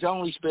 He's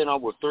only spent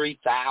over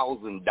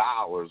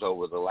 $3,000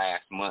 over the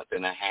last month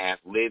and a half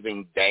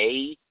living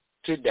day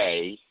to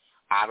day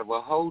out of a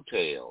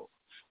hotel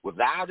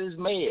without his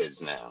meds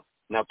now.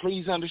 Now,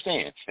 please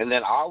understand. And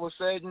then all of a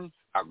sudden,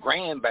 a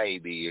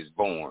grandbaby is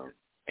born,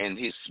 and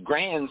his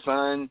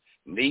grandson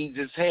needs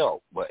his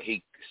help, but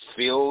he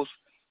feels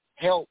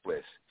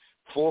helpless.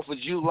 4th of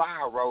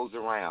July rolls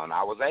around.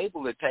 I was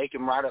able to take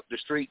him right up the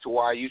street to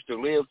where I used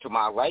to live to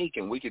my lake,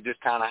 and we could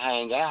just kind of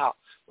hang out.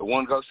 But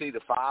want to go see the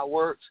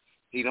fireworks?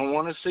 He don't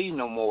want to see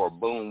no more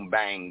boom,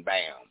 bang,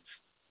 bams.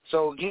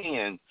 So,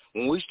 again,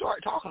 when we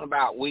start talking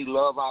about we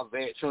love our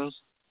veterans,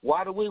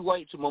 Why do we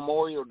wait till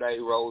Memorial Day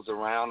rolls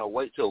around or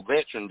wait till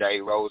Veteran Day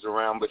rolls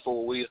around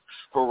before we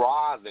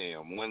hurrah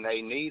them when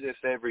they need us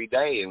every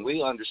day? And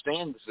we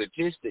understand the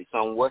statistics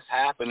on what's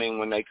happening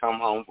when they come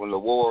home from the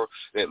war,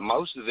 that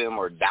most of them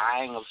are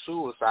dying of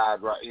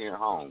suicide right here at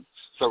home.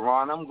 So,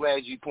 Ron, I'm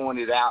glad you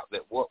pointed out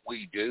that what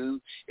we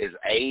do is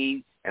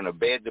aid and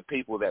abet the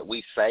people that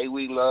we say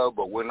we love,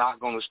 but we're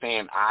not going to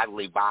stand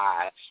idly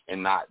by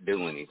and not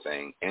do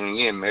anything. And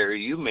again,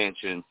 Mary, you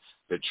mentioned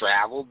the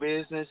travel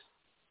business.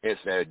 If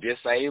they're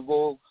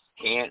disabled,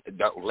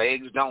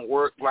 legs don't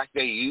work like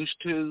they used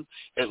to,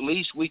 at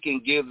least we can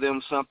give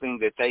them something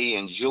that they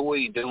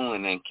enjoy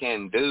doing and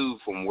can do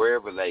from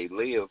wherever they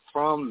live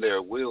from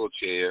their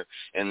wheelchair.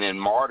 And then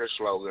Martyr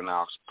slogan,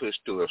 I'll push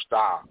to a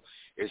stop.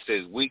 It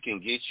says we can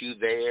get you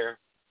there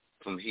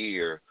from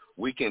here.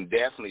 We can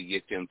definitely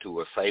get them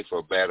to a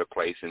safer, better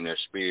place in their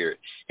spirit,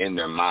 in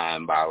their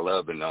mind, by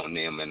loving on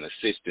them and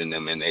assisting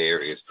them in the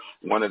areas.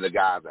 One of the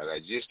guys that I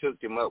just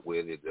hooked him up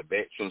with is a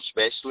veteran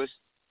specialist.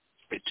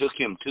 It took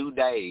him 2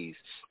 days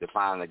to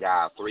find a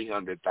guy a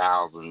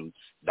 $300,000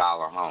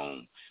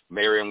 home.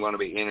 Mary, I'm going to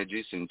be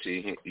introducing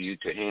you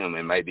to him,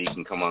 and maybe he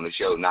can come on the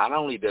show. Not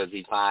only does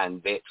he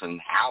find veteran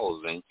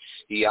housing,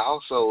 he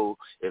also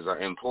is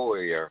an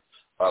employer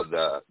of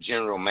the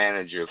general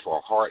manager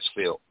for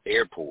Hartsfield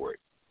Airport,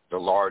 the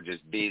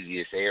largest,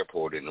 busiest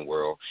airport in the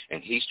world,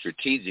 and he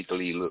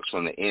strategically looks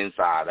from the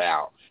inside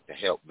out to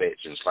help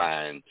veterans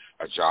find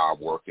a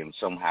job working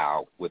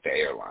somehow with the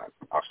airline.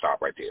 I'll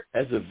stop right there.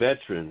 As a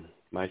veteran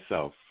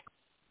myself,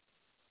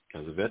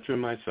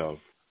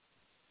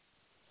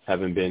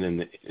 having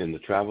been in the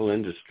travel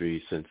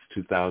industry since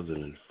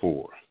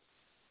 2004,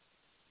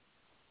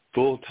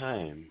 full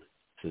time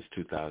since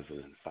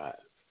 2005.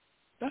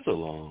 That's a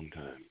long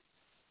time.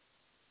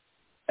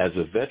 As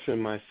a veteran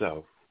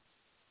myself,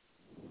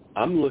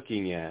 I'm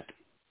looking at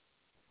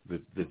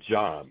the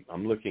job.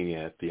 I'm looking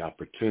at the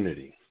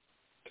opportunity.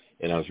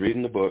 And I was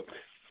reading the book,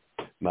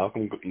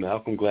 Malcolm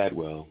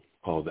Gladwell,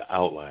 called The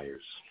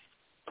Outliers.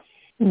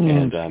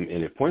 And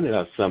it pointed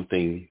out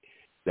something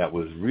that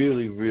was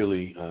really,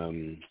 really,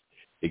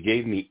 it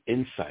gave me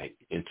insight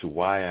into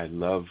why I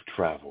love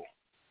travel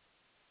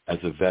as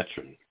a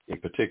veteran in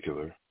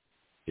particular,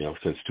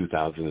 since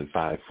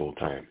 2005 full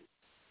time.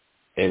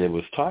 And it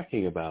was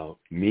talking about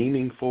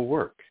meaningful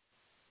work.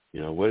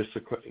 What's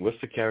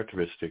the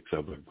characteristics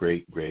of a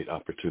great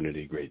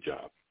opportunity, great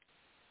job?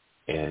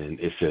 And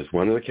it says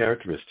one of the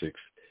characteristics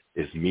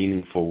is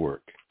meaningful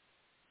work.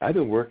 I've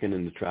been working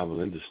in the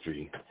travel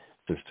industry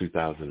since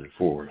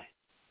 2004,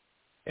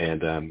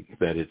 and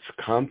that it's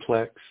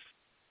complex,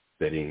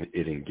 that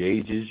it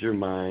engages your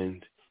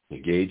mind,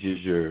 engages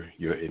your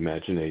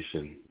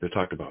imagination. They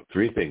talked about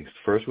 3 things.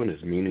 The first one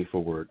is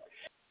meaningful work.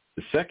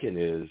 The second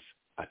is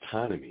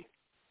autonomy,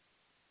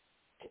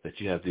 that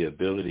you have the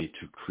ability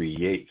to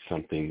create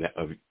something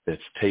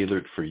that's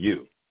tailored for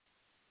you.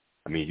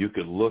 I mean, you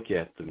could look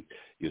at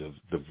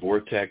the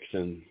Vortex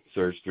and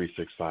Surge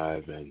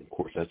 365, and of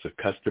course that's a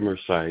customer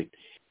site.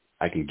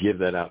 I can give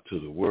that out to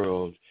the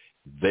world.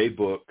 They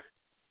book,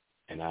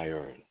 and I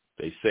earn.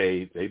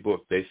 They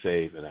book, they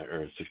save, and I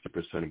earn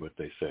 60% of what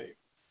they save.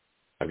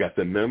 I've got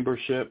the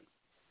membership,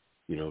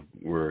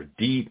 where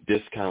deep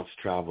discounts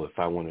travel if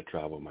I want to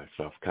travel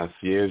myself.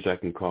 Concierge I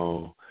can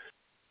call.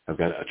 I've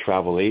got a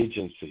travel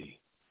agency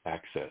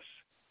access,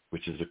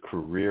 which is a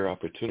career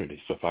opportunity.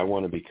 So if I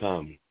want to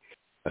become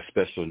a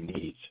special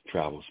needs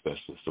travel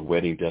specialist, a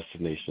wedding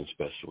destination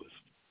specialist,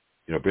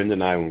 Brenda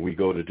and I, when we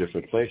go to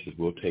different places,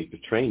 we'll take the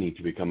training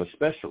to become a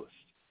specialist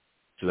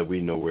so that we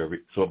know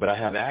but I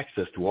have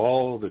access to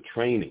all the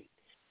training.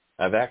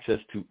 I have access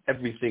to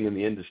everything in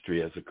the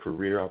industry as a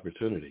career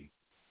opportunity.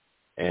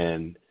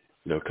 And,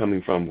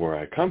 coming from where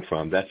I come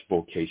from, that's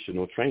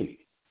vocational training.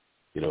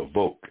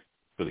 VOC,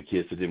 for the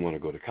kids that didn't want to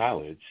go to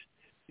college,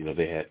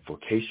 they had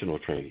vocational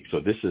training.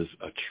 So this is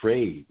a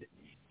trade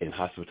in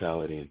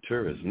hospitality and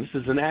tourism.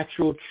 This is an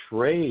actual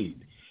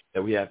trade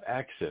that we have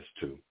access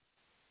to.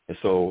 And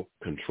so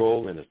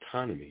control and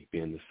autonomy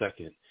being the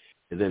second.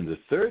 And then the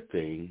third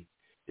thing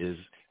is,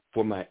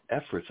 for my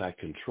efforts, I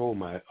control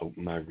my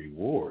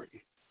reward.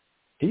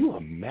 Can you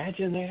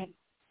imagine that?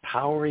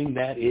 Powering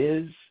that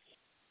is?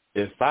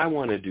 If I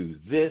want to do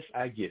this,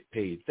 I get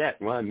paid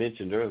that. Ron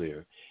mentioned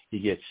earlier, he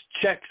gets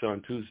checks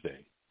on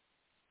Tuesday.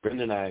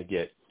 Brenda and I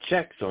get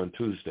checks on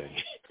Tuesday.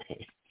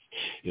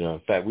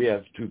 In fact, we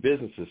have 2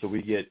 businesses, so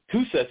we get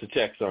 2 sets of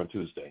checks on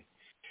Tuesday.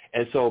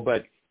 And so,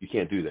 but you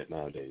can't do that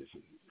nowadays.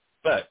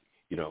 But,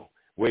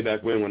 way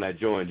back when I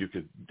joined, you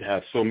could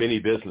have so many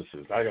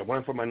businesses. I got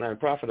one for my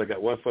nonprofit. I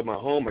got one for my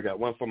home. I got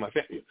one for my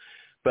family.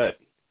 But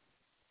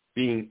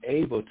being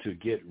able to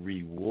get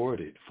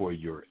rewarded for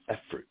your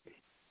effort.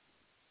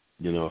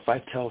 If I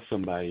tell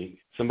somebody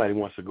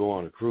wants to go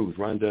on a cruise,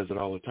 Ron does it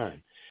all the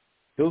time.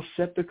 He'll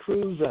set the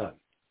cruise up,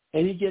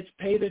 and he gets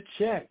paid a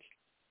check.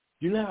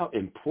 You know how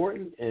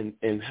important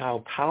and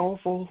how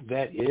powerful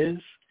that is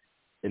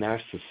in our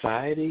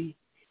society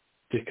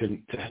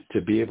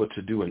to be able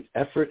to do an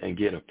effort and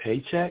get a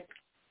paycheck?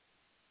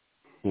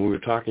 When we were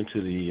talking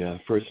to the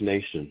First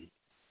Nation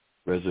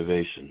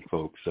reservation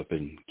folks up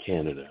in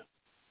Canada.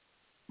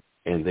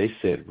 And they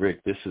said,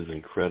 Rick, this is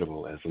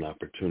incredible as an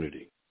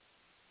opportunity.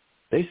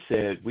 They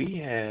said we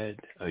had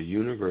a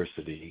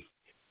university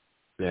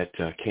that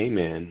came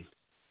in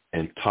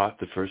and taught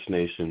the First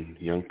Nation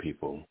young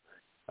people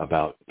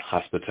about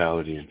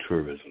hospitality and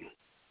tourism.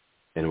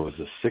 And it was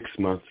a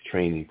 6-month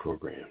training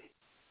program.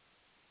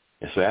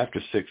 And so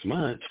after 6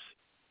 months,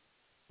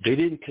 they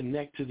didn't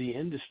connect to the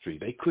industry.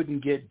 They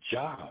couldn't get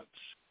jobs.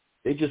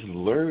 They just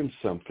learned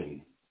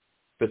something.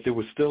 But there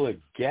was still a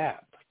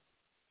gap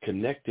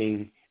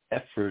connecting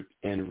effort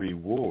and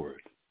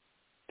reward.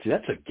 See,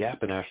 that's a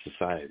gap in our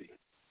society.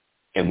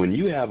 And when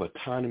you have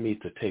autonomy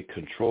to take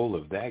control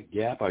of that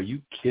gap, are you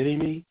kidding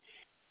me?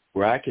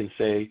 Where I can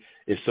say,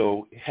 if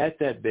so, had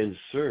that been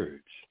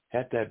Surge,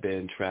 had that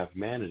been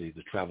Travmanity,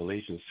 the travel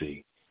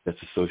agency that's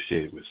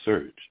associated with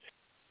Surge,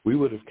 we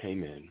would have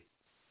came in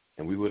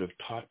and we would have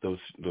taught the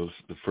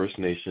First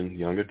Nation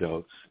young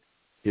adults,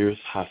 here's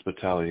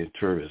hospitality and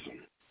tourism.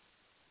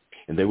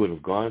 And they would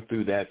have gone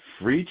through that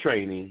free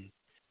training.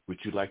 Would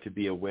you like to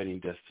be a wedding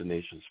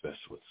destination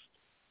specialist?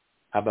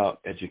 How about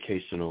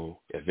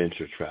educational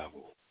adventure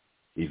travel,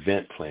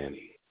 event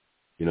planning?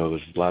 You know,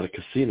 there's a lot of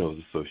casinos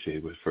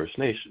associated with First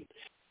Nation.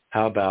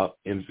 How about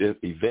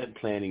event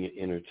planning and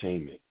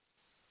entertainment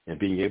and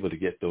being able to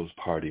get those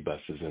party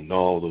buses and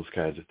all those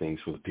kinds of things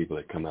for the people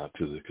that come out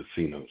to the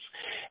casinos?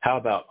 How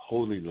about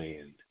Holy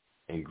Land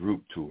and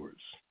group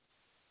tours?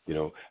 You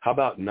know, how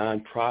about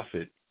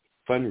nonprofit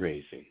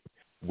fundraising?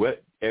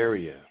 What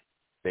area,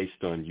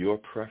 based on your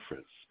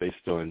preference,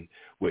 based on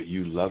what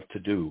you love to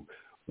do,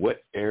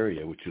 what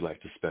area would you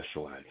like to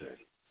specialize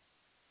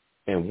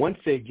in? And once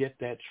they get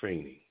that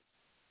training,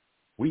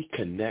 we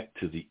connect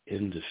to the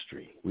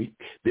industry.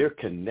 They're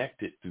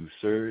connected through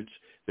Surge.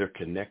 They're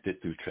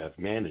connected through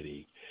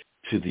Travmanity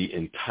to the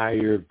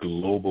entire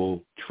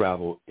global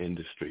travel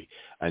industry,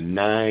 a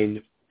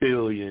 $9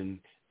 billion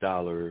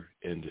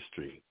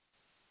industry.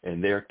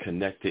 And they're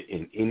connected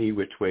in any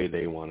which way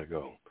they want to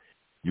go.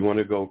 You want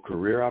to go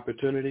career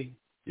opportunity?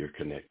 You're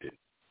connected.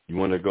 You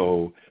want to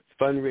go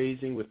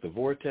fundraising with the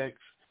Vortex?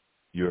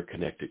 You're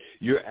connected.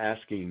 You're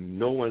asking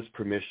no one's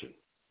permission.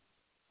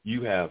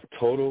 You have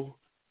total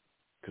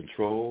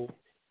control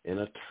and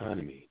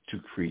autonomy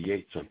to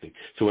create something.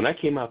 So when I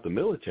came out the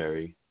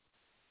military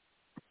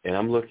and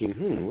I'm looking,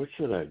 what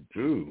should I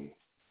do?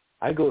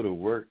 I go to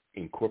work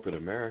in corporate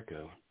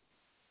America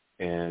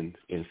and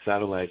in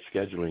satellite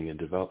scheduling and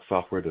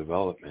software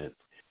development,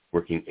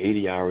 working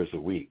 80 hours a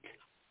week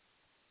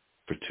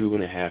for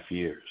 2.5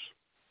 years.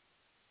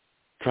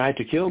 Tried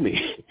to kill me.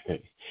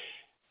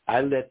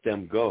 I let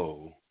them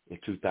go in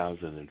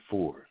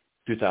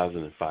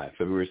 2005,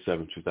 February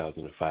 7,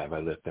 2005, I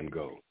let them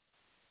go.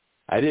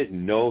 I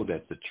didn't know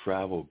that the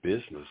travel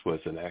business was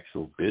an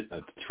actual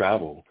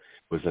travel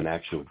was an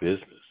actual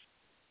business.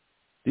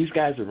 These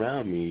guys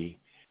around me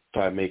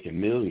started making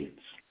millions.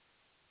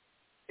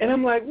 And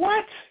I'm like,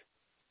 what?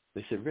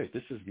 They said, Rick,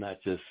 this is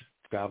not just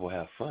travel,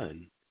 have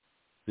fun.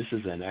 This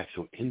is an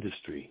actual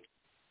industry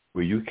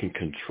where you can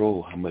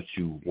control how much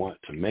you want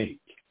to make.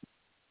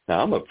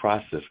 Now, I'm a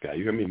process guy.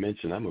 You heard me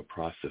mention I'm a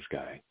process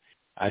guy.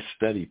 I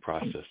study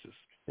processes.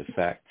 In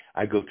fact,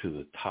 I go to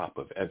the top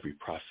of every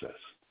process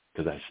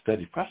because I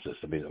study process.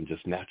 I mean, I'm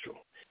just natural.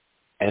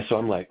 And so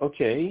I'm like,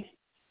 okay,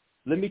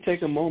 let me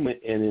take a moment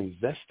and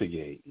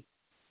investigate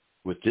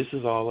what this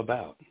is all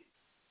about.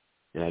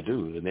 And I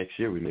do. The next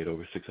year we made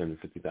over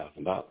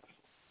 $650,000.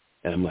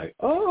 And I'm like,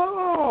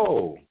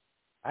 oh,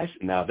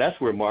 now that's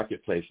where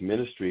marketplace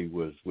ministry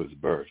was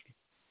birthed,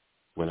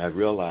 when I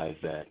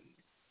realized that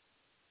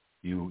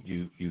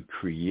you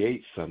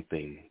create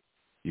something,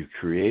 you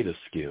create a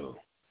skill,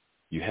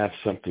 you have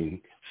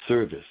something,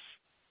 service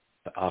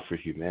to offer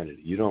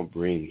humanity. You don't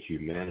bring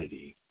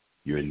humanity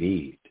your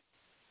need.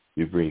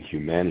 You bring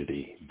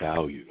humanity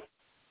value.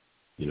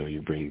 You know,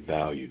 you bring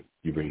value.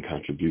 You bring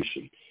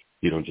contribution.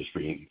 You don't just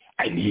bring,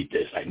 I need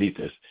this.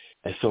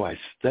 And so I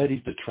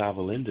studied the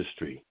travel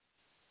industry,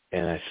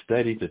 and I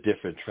studied the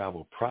different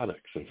travel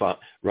products. And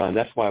Ron,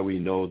 that's why we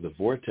know the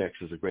Vortex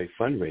is a great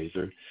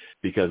fundraiser,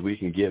 because we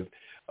can give,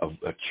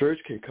 a church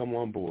can come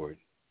on board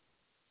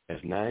as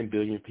 9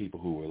 billion people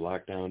who were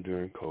locked down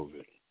during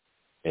COVID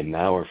and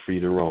now are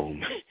free to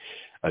roam.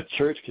 A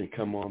church can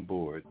come on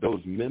board. Those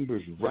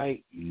members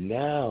right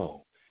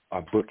now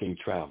are booking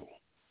travel.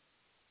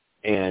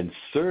 And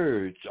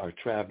Surge,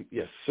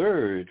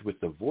 Surge with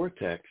the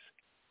Vortex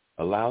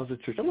allows the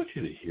church. I want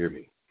you to hear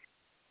me.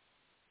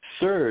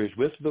 Surge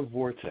with the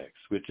Vortex,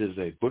 which is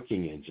a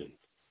booking engine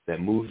that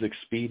moves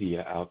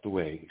Expedia out the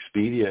way.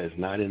 Expedia is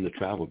not in the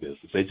travel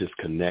business. They just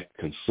connect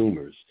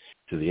consumers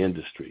to the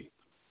industry.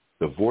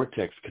 The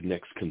Vortex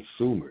connects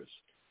consumers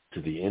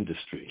to the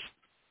industry.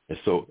 And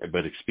so,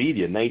 but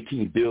Expedia,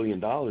 $19 billion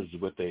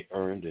is what they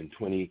earned in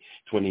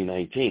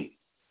 2019.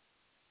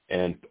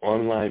 And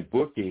online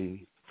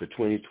booking for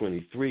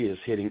 2023 is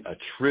hitting $1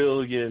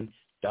 trillion.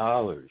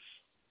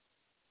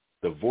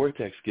 The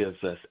Vortex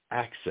gives us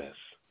access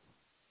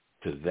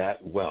to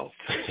that wealth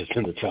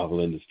in the travel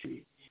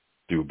industry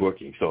through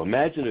booking. So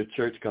imagine a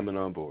church coming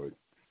on board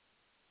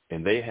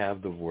And they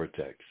have the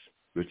Vortex,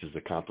 which is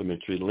a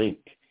complimentary link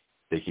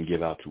they can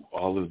give out to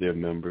all of their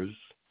members.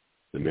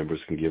 The members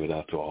can give it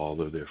out to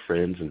all of their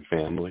friends and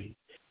family.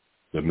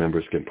 The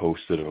members can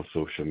post it on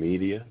social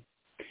media,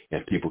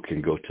 and people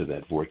can go to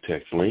that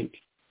Vortex link,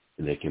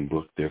 and they can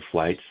book their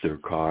flights, their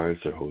cars,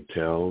 their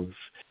hotels.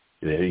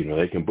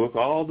 They can book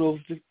all those.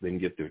 They can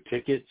get their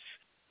tickets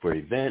for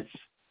events,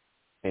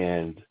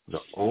 and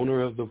the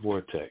owner of the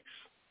Vortex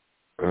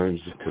earns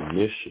a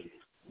commission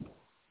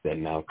that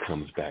now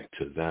comes back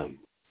to them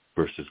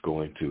versus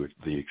going to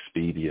the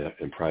Expedia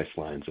and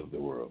Pricelines of the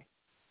world,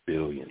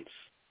 billions.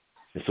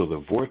 And so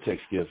the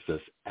Vortex gives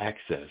us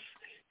access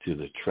to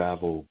the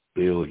travel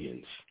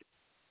billions,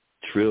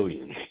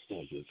 trillions,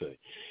 I should say,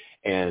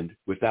 and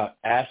without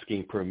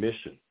asking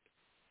permission.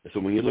 And so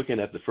when you're looking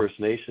at the First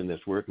Nation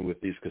that's working with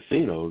these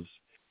casinos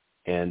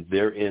and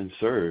they're in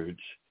surge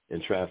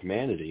in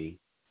Travemanity,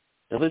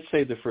 and let's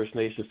say the First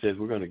Nation says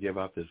we're going to give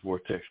out this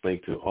Vortex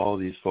link to all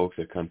these folks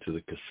that come to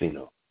the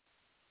casino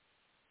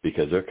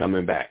because they're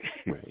coming back,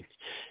 right?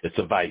 It's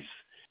a vice.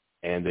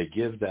 And they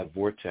give that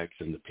Vortex,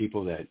 and the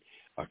people that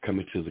are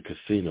coming to the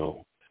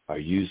casino are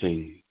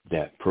using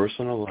that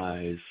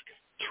personalized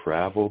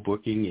travel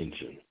booking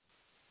engine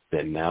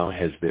that now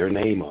has their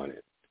name on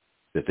it,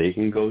 that they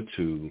can go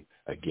to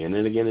again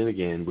and again and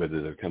again,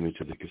 whether they're coming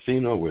to the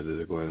casino, whether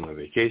they're going on a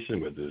vacation,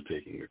 whether they're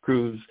taking a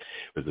cruise,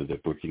 whether they're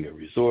booking a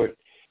resort.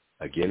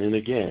 Again and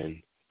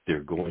again, they're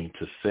going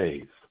to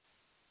save.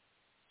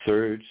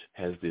 Surge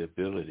has the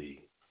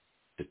ability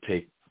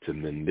to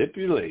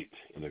manipulate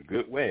in a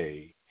good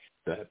way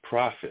that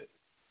profit.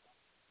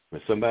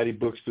 When somebody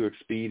books through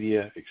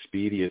Expedia,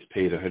 Expedia is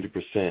paid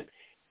 100%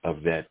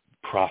 of that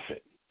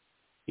profit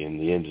in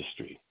the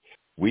industry.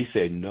 We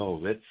say, no,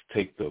 let's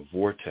take the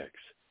Vortex.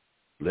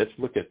 Let's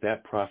look at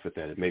that profit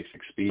that it makes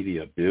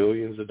Expedia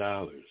billions of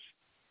dollars.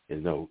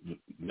 And no,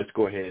 let's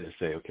go ahead and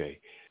say, okay,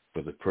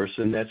 for the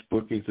person that's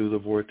booking through the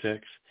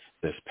Vortex,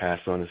 let's pass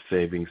on a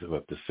savings of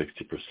up to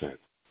 60%.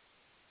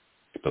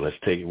 But let's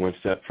take it one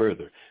step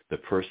further. The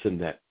person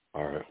that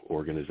our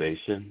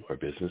organization or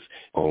business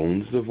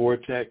owns the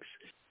Vortex,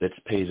 let's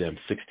pay them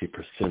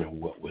 60% of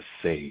what was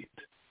saved.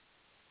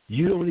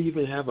 You don't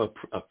even have a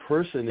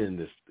person in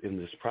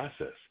this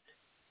process,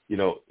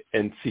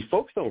 And see,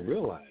 folks don't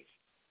realize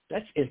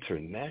that's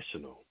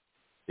international.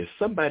 If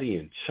somebody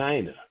in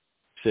China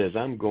says,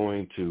 I'm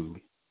going to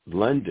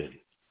London,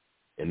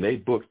 and they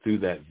book through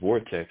that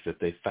Vortex that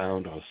they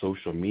found on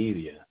social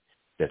media,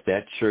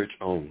 that church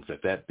owns,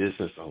 that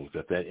business owns,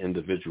 that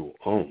individual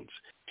owns.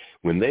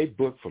 When they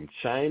book from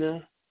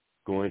China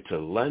going to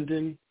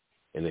London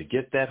and they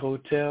get that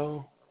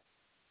hotel,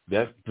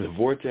 the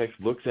Vortex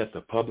looks at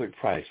the public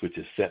price, which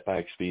is set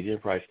by Expedia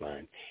and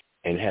Priceline,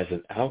 and has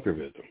an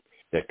algorithm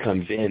that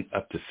comes in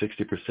up to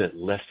 60%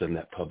 less than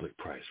that public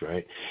price,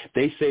 right?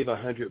 They save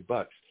 $100,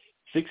 $60,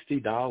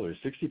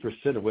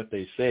 60% of what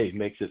they save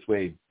makes its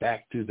way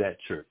back to that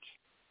church.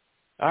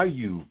 Are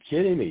you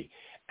kidding me?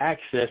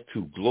 Access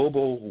to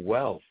global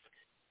wealth.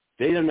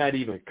 They are not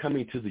even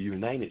coming to the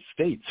United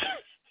States,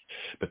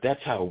 but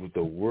that's how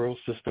the world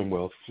system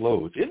wealth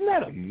flows. Isn't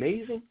that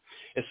amazing?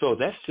 And so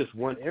that's just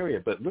one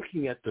area, but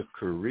looking at the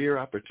career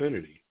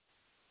opportunity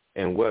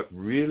and what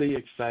really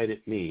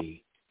excited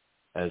me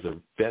as a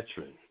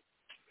veteran,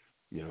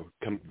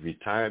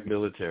 retired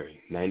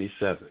military,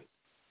 97,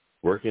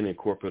 working in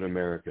corporate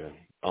America,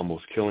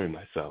 almost killing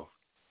myself,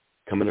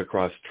 coming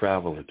across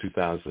travel in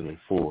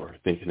 2004,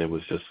 thinking it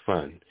was just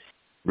fun,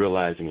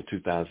 realizing in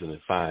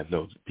 2005,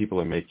 no, people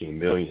are making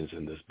millions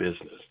in this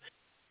business,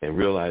 and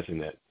realizing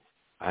that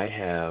I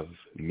have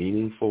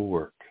meaningful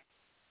work.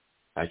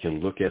 I can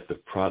look at the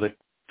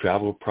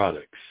travel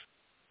products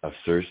of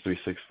Surge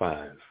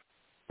 365,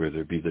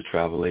 whether it be the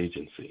travel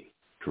agency,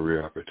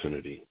 career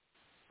opportunity,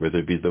 whether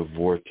it be the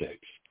Vortex,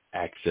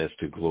 access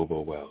to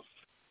global wealth,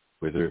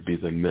 whether it be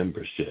the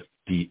membership,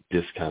 deep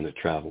discounted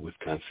travel with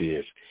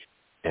concierge,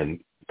 and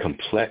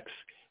complex.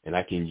 And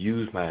I can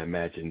use my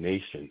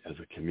imagination as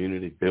a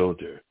community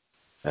builder,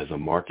 as a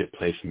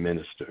marketplace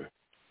minister,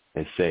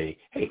 and say,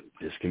 hey,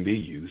 this can be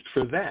used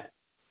for that.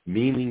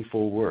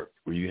 Meaningful work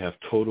where you have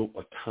total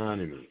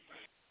autonomy.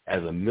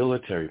 As a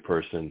military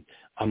person,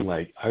 I'm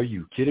like, are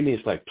you kidding me?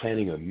 It's like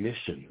planning a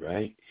mission,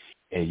 right?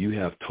 And you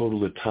have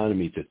total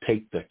autonomy to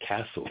take the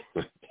castle.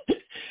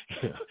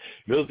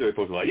 Military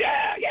folks are like,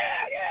 yeah.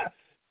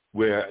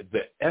 Where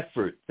the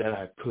effort that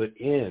I put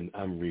in,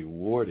 I'm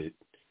rewarded,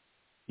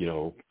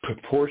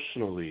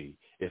 proportionally,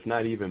 if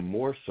not even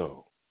more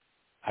so.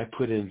 I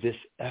put in this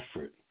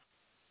effort.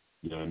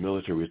 In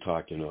military, we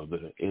talk,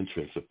 the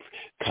entrance of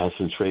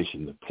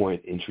concentration, the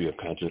point entry of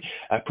concentration.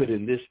 I put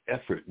in this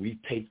effort. We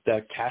take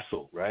that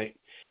castle, right?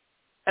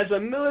 As a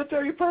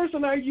military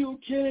person, are you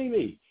kidding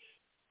me?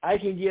 I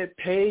can get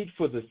paid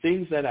for the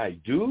things that I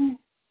do?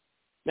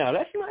 Now,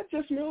 that's not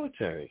just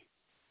military.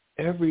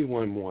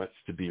 Everyone wants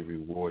to be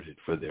rewarded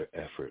for their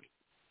effort.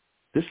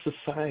 This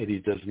society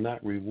does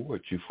not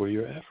reward you for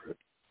your effort.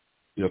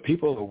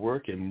 People are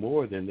working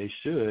more than they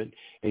should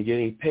and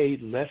getting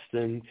paid less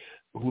than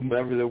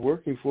whomever they're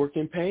working for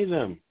can pay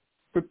them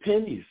for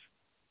pennies.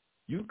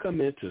 You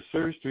come into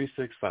Surge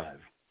 365.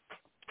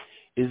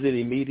 Is it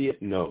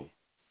immediate? No.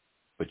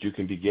 But you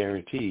can be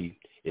guaranteed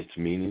it's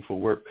meaningful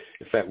work.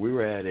 In fact, we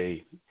were at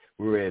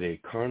a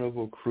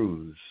Carnival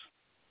Cruise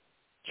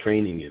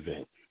training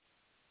event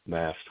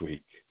last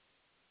week.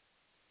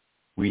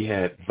 We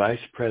had vice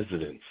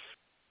presidents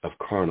of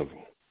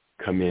Carnival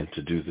come in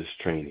to do this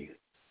training.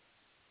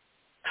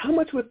 How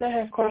much would that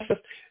have cost us?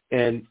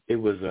 And it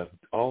was a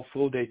all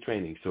full day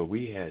training. So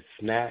we had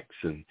snacks,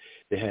 and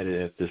they had it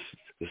at this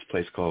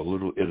place called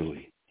Little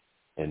Italy,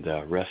 and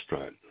a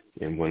restaurant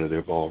in one of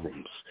their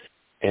ballrooms.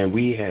 And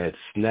we had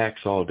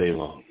snacks all day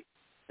long.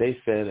 They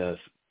fed us.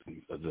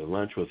 The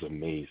lunch was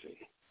amazing.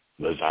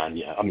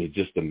 Lasagna. I mean,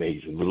 just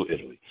amazing. Little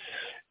Italy.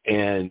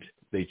 And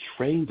they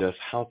trained us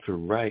how to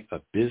write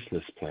a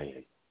business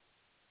plan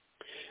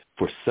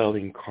for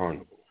selling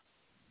Carnival.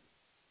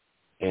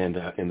 And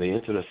they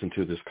entered us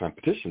into this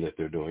competition that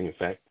they're doing. In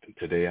fact,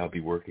 today I'll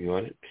be working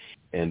on it,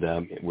 and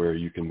where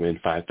you can win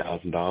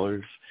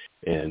 $5,000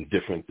 and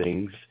different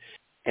things.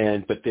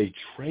 But they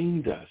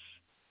trained us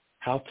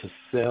how to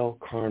sell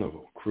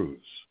Carnival Cruise.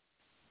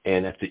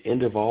 And at the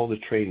end of all the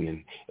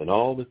training and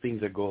all the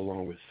things that go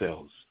along with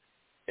sales,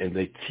 and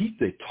they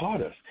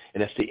taught us.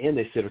 And at the end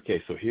they said,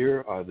 okay, so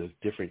here are the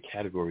different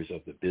categories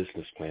of the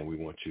business plan we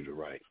want you to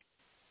write.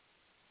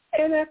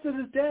 And after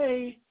the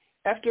day,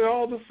 after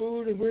all the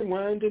food, and we're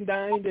wined and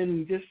dined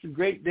and just a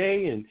great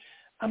day, and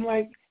I'm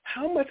like,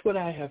 how much would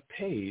I have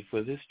paid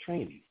for this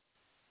training?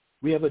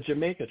 We have a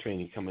Jamaica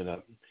training coming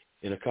up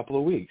in a couple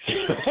of weeks.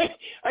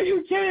 Are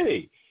you kidding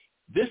me?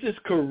 This is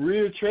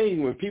career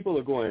training where people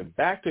are going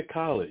back to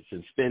college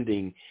and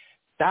spending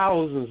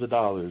thousands of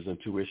dollars in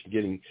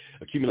tuition,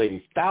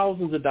 accumulating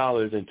thousands of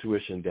dollars in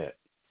tuition debt,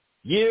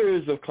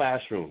 years of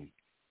classroom.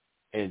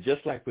 And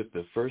just like with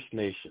the First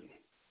Nation,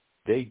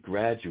 they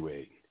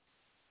graduate,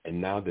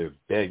 and now they're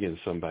begging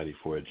somebody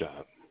for a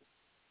job.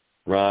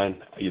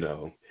 Ron,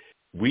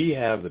 we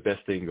have the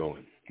best thing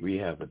going.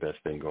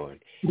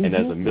 Mm-hmm. And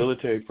as a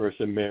military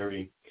person,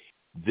 Mary,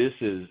 this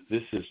is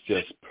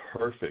just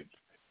perfect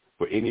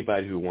for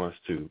anybody who wants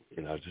to,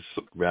 and I'll just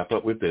wrap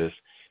up with this,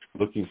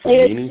 looking for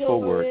meaningful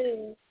work,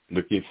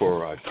 looking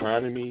for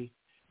autonomy,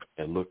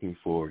 and looking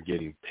for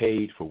getting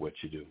paid for what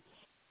you do.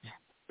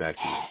 Back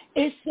to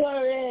you. It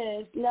sure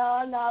is.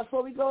 No,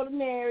 before we go to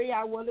Mary,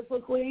 I wonder for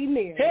Queen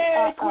Mary.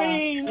 Hey,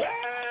 Queen!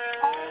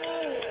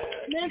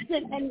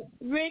 Listen, and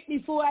Rick,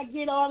 before I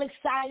get all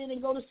excited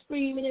and go to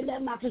screaming and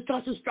let my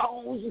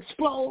testosterone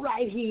explode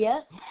right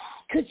here,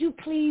 could you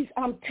please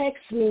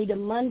text me the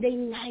Monday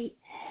night?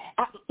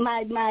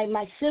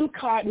 My SIM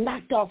card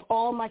knocked off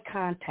all my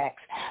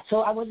contacts.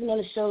 So I wasn't on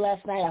the show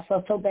last night. I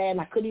felt so bad,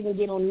 and I couldn't even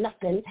get on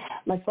nothing.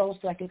 My phone's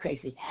acting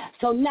crazy.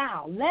 So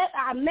now,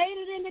 I made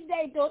it in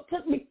today, though. It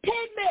took me 10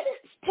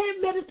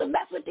 minutes to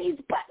mess with these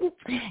buttons,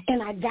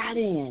 and I got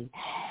in.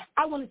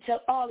 I want to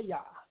tell all of y'all,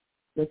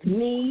 with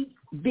me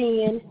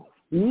being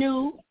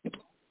new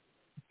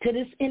to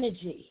this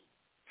energy,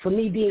 for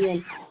me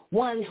being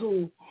one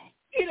who,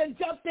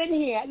 jumped in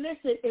here.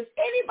 Listen, if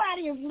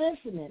anybody is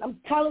listening, I'm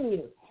telling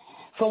you,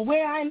 from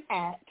where I'm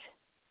at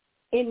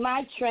in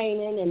my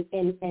training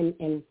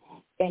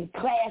and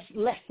class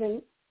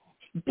lessons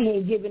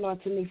being given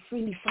onto me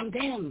freely from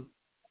them,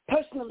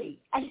 personally,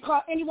 I can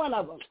call any one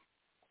of them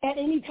at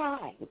any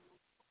time.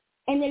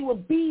 And they will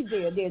be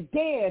there. They're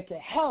there to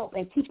help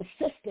and keep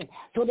assisting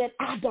so that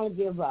I don't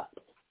give up.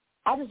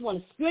 I just want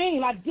to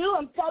scream. I do.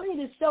 I'm telling you,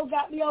 this show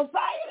got me on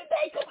fire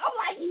today because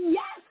I'm like,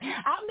 yes.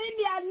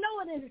 I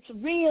know it, and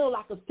it's real.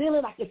 I can feel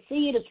it. I can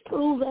see it. It's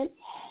proven.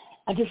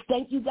 I just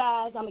thank you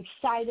guys. I'm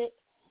excited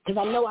because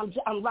I know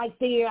I'm right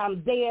there.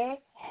 I'm there.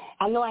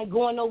 I know I ain't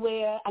going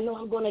nowhere. I know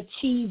I'm going to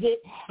achieve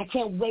it. I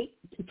can't wait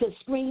to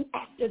scream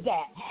after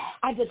that.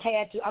 I just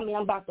had to. I'm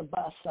about to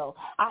bust, so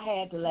I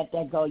had to let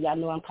that go. Y'all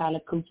know I'm kind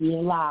of kooky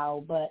and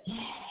loud, but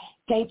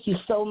thank you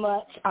so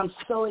much. I'm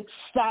so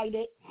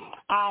excited.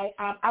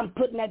 I'm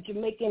putting that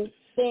Jamaican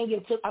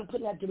I'm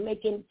putting that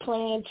Jamaican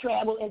plan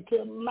travel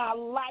into my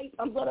life.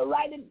 I'm going to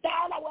write it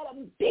down. I want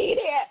to be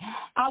there.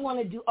 I want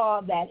to do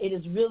all that. It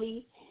is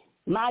really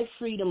my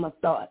freedom of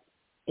thought.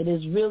 It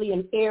is really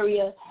an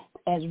area,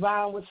 as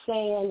Ron was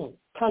saying, and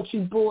Country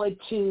Boy,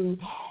 to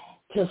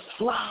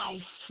fly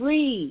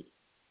free.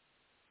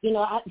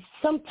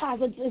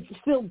 Sometimes it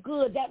just feels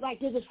good. That right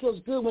there just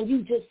feels good when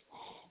you just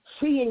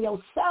freeing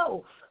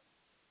yourself.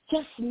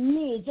 Just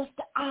me, just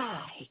the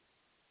I.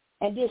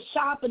 And they're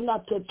sharp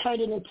enough to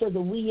turn it into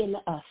the we and the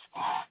us.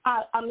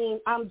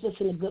 I'm just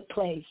in a good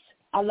place.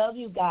 I love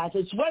you guys.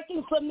 It's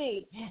working for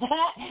me.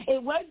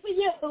 It worked for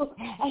you,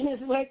 and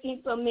it's working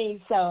for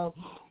me. So,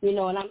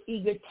 and I'm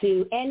eager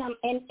to, and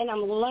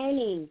I'm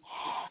learning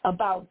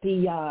about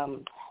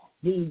the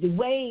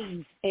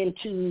ways and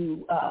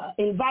to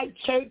invite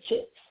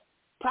churches,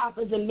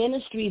 prophets, and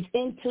ministries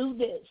into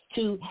this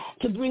to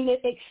bring the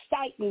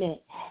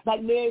excitement.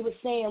 Like Mary was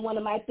saying, one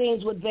of my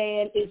things with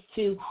Van is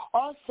to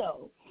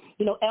also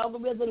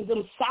algorithms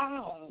and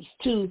sounds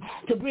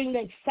to bring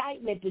the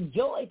excitement, the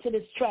joy to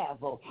this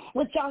travel.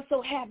 What y'all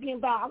so happy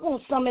about? I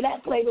want some of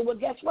that flavor. Well,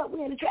 guess what?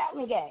 We're in the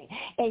traveling game.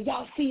 And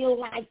y'all feel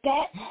like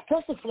that?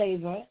 That's the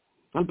flavor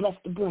I'm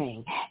blessed to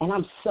bring. And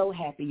I'm so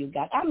happy you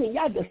got.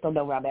 Y'all just don't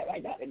know where I'm at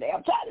right now today.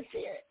 I'm trying to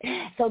share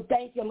it. So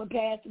thank you. I'm going to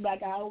pass it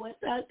back. I always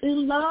say too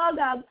long.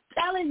 I'm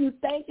telling you,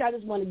 thank you. I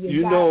just want to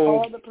give God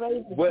all the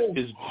praise. What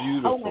is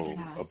beautiful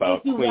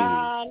about Queen?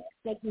 Ron.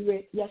 Thank you,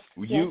 Rick. Yes.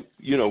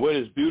 What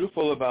is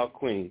beautiful about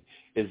Queen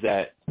is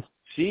that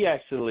she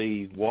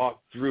actually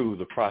walked through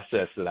the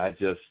process that I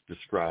just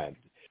described,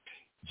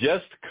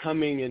 just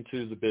coming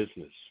into the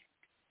business.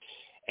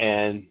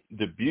 And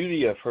the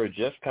beauty of her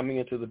just coming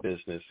into the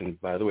business, and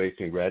by the way,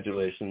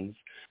 congratulations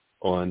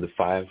on the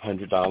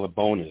 $500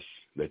 bonus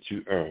that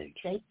you earned.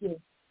 Thank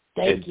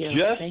you.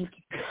 Just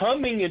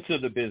coming into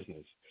the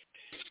business.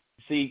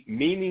 See,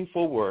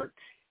 meaningful work,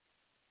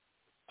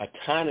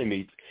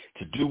 autonomy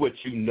to do what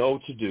you know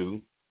to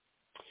do.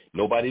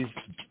 Nobody's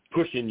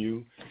pushing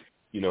you,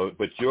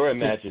 but your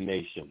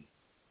imagination,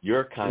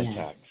 your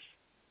contacts,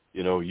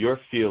 your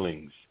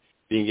feelings,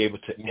 being able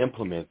to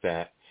implement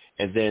that,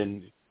 and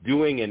then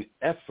doing an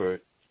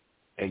effort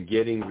and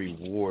getting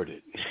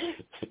rewarded.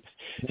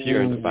 She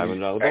earned the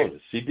 $500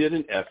 bonus. She did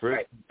an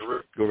effort.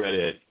 Go right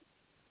ahead.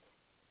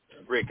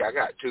 Rick, I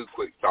got two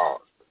quick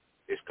thoughts.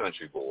 It's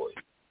Country Boy.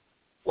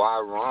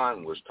 While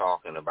Ron was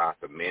talking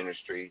about the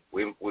ministry,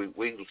 we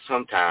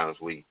sometimes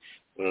when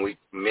we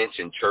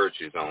mention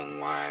churches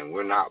online,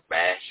 we're not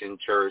bashing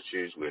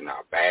churches, we're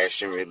not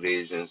bashing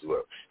religions.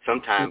 Well,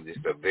 sometimes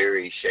it's a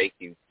very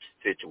shaky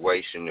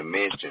situation to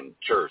mention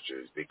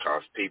churches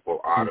because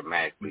people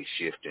automatically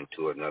shift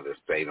into another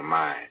state of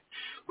mind.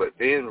 But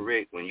then,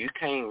 Rick, when you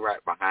came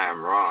right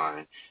behind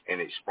Ron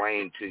and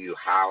explained to you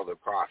how the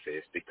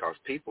process, because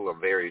people are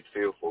very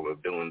fearful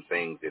of doing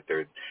things that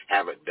they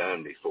haven't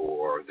done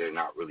before or they're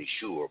not really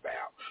sure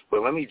about.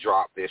 But let me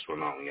drop this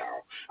one on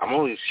y'all. I'm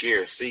going to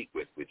share a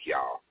secret with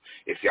y'all.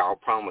 If y'all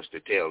promise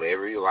to tell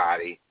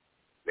everybody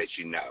that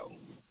you know.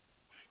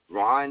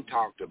 Ron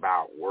talked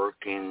about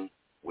working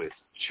with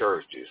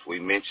churches. We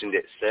mentioned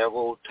it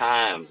several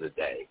times a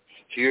day.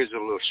 Here's a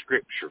little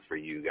scripture for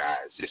you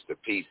guys, just a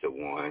piece of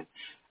one.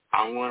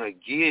 I'm going to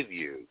give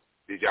you,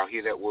 did y'all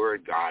hear that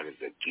word? God is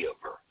a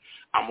giver.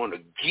 I'm going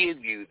to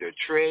give you the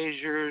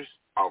treasures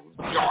of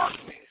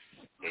darkness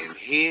and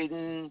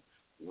hidden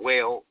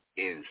wealth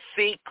in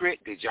secret.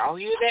 Did y'all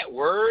hear that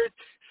word?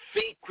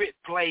 Secret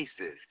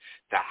places.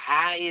 The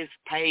highest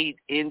paid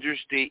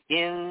industry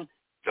in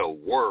the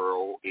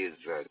world is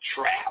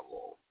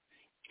travel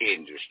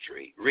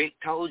industry. Rick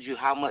told you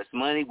how much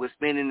money was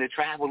spent in the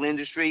travel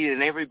industry,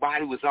 and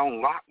everybody was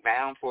on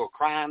lockdown for a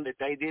crime that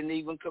they didn't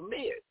even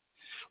commit.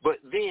 But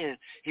then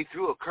he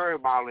threw a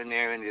curveball in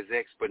there in his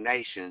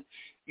explanation.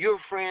 Your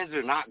friends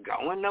are not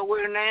going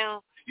nowhere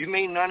now? You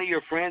mean none of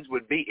your friends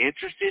would be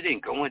interested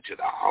in going to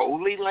the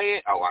Holy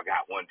Land? Oh, I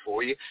got one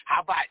for you.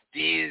 How about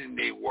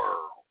Disney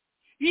World?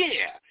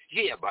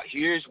 Yeah, but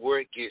here's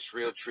where it gets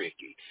real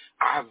tricky.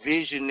 Our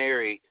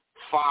visionary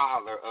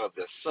father of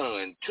the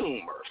Sun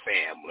Toomer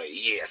family,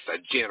 yes,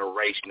 a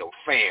generational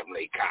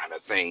family kind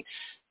of thing.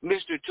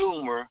 Mr.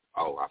 Toomer,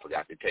 I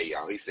forgot to tell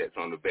y'all, he sits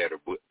on the Better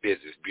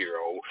Business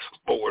Bureau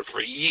board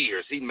for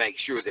years. He makes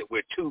sure that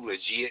we're too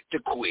legit to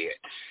quit.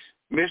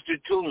 Mr.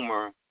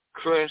 Toomer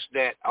crushed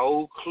that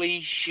old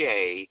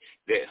cliche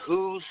that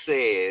who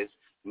says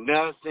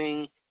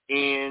nothing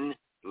in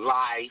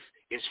life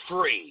is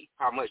free.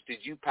 How much did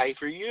you pay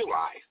for your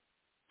life?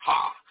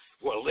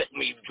 Well, let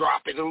me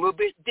drop it a little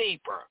bit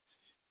deeper.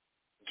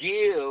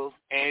 Give,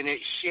 and it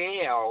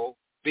shall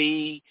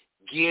be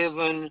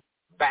given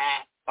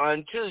back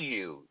unto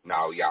you.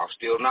 No, y'all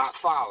still not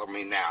following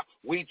me now.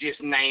 We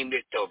just named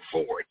it the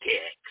vortex.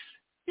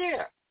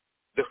 Yeah,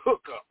 the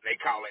hookup, they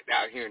call it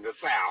down here in the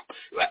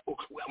South.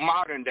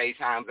 Modern day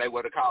times, they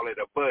would have called it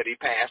a buddy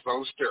pass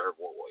on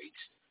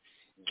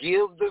steroids.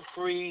 Give the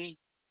free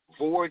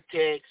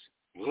vortex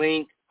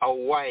link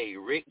away.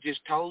 Rick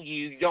just told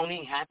you don't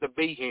even have to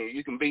be here.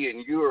 You can be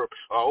in Europe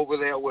or over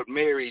there with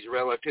Mary's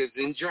relatives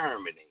in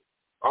Germany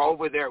or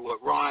over there with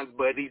Ron's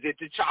buddies at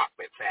the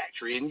chocolate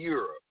factory in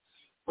Europe.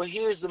 But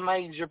here's the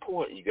major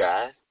point, you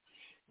guys.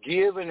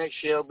 Give and it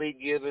shall be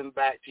given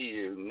back to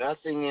you.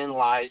 Nothing in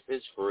life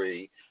is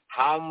free.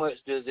 How much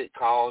does it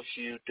cost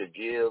you to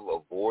give a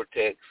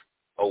vortex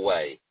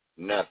away?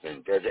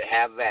 Nothing. Does it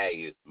have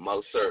value?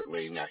 Most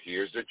certainly. Now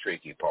here's the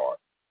tricky part,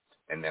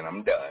 and then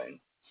I'm done.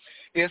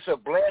 It's a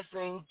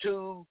blessing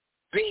to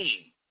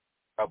be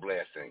a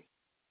blessing.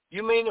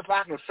 You mean if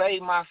I can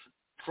save my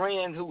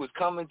friend who was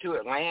coming to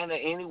Atlanta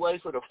anyway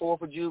for the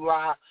 4th of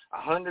July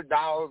 $100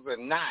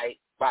 a night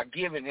by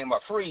giving him a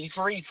free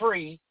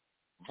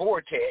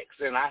vortex,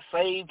 and I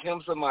saved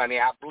him some money,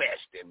 I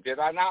blessed him. Did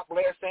I not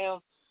bless him?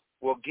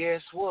 Well,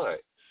 guess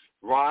what?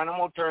 Ron, I'm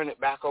going to turn it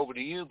back over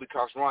to you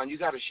because, Ron, you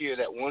got to share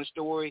that one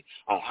story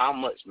on how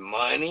much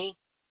money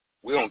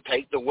we're going to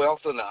take the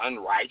wealth of the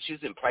unrighteous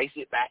and place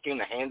it back in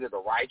the hands of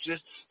the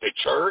righteous, the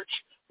church.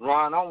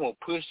 Ron, I'm going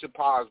to push the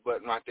pause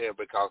button right there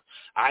because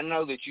I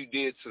know that you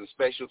did some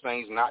special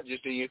things, not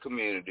just in your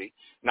community,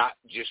 not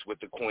just with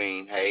the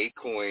Queen. Hey,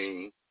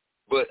 Queen.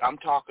 But I'm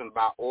talking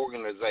about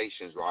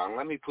organizations, Ron.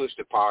 Let me push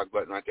the pause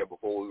button right there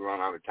before we run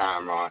out of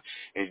time, Ron,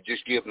 and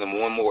just give them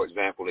one more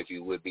example, if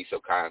you would be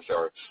so kind,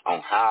 sir, on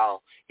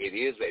how it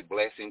is a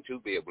blessing to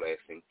be a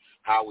blessing.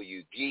 How will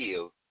you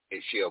give,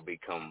 it shall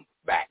become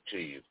back to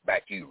you.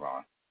 Back to you,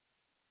 Ron.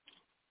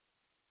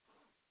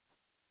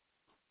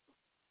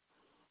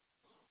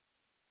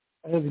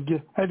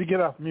 I had to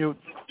get off mute,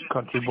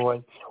 country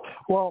boy.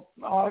 Well,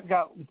 I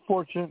got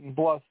fortunate and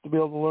blessed to be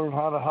able to learn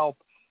how to help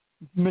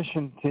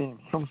mission teams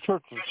from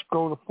churches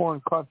go to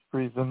foreign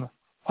countries and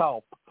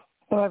help.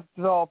 And I've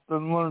developed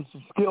and learned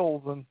some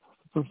skills and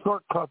some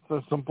shortcuts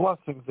and some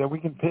blessings that we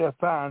can pass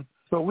on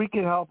so we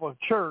can help a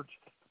church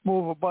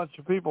move a bunch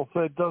of people,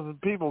 say a dozen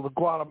people, to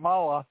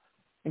Guatemala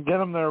and get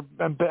them there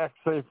and back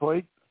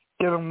safely,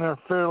 get them there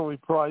fairly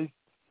priced,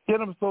 get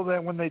them so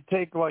that when they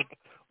take, like,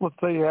 let's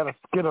say you had a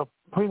skid of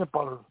peanut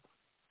butter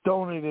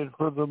donated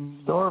for the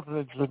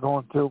orphanage they're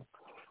going to.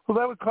 Well,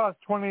 that would cost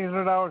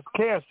 $2,800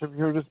 cash if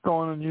you were just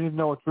going and you didn't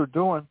know what you were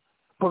doing.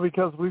 But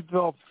because we've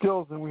developed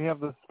skills and we have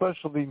this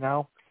specialty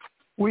now,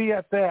 we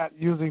got that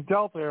using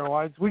Delta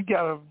Airlines. We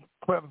got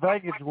a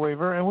baggage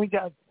waiver, and we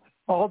got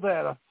all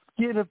that. A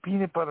skid of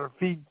peanut butter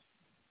feeds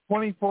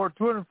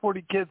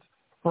 240 kids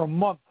for a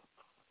month.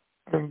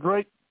 And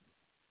great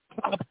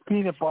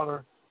peanut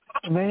butter.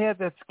 And they had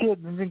that skid,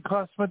 and it didn't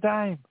cost them a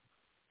dime.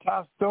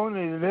 Tops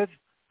donated it.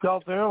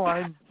 Delta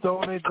Airlines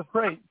donated the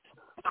freight.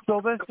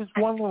 So that's just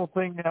one little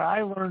thing that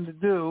I learned to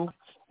do.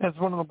 It's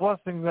one of the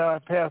blessings that I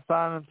pass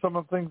on, and some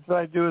of the things that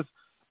I do is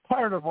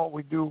part of what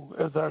we do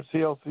as our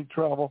CLC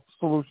Travel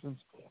Solutions.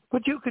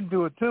 But you can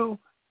do it too.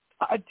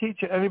 I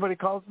teach it. Anybody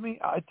calls me,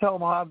 I tell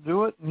them how to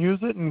do it and use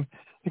it and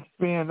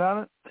expand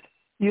on it.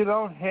 You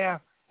don't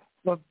have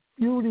 – the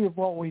beauty of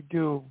what we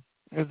do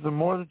is the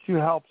more that you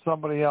help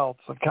somebody else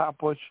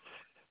accomplish,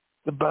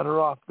 the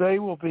better off they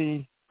will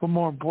be, but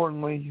more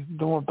importantly,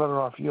 the more better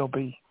off you'll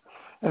be.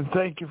 And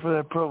thank you for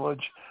that privilege.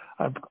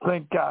 I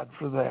thank God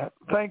for that.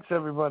 Thanks,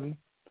 everybody.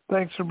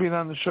 Thanks for being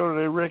on the show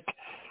today, Rick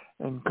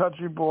and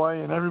Country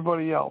Boy and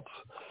everybody else.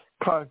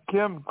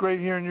 Kim,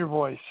 great hearing your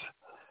voice.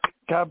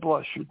 God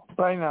bless you.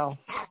 Bye now.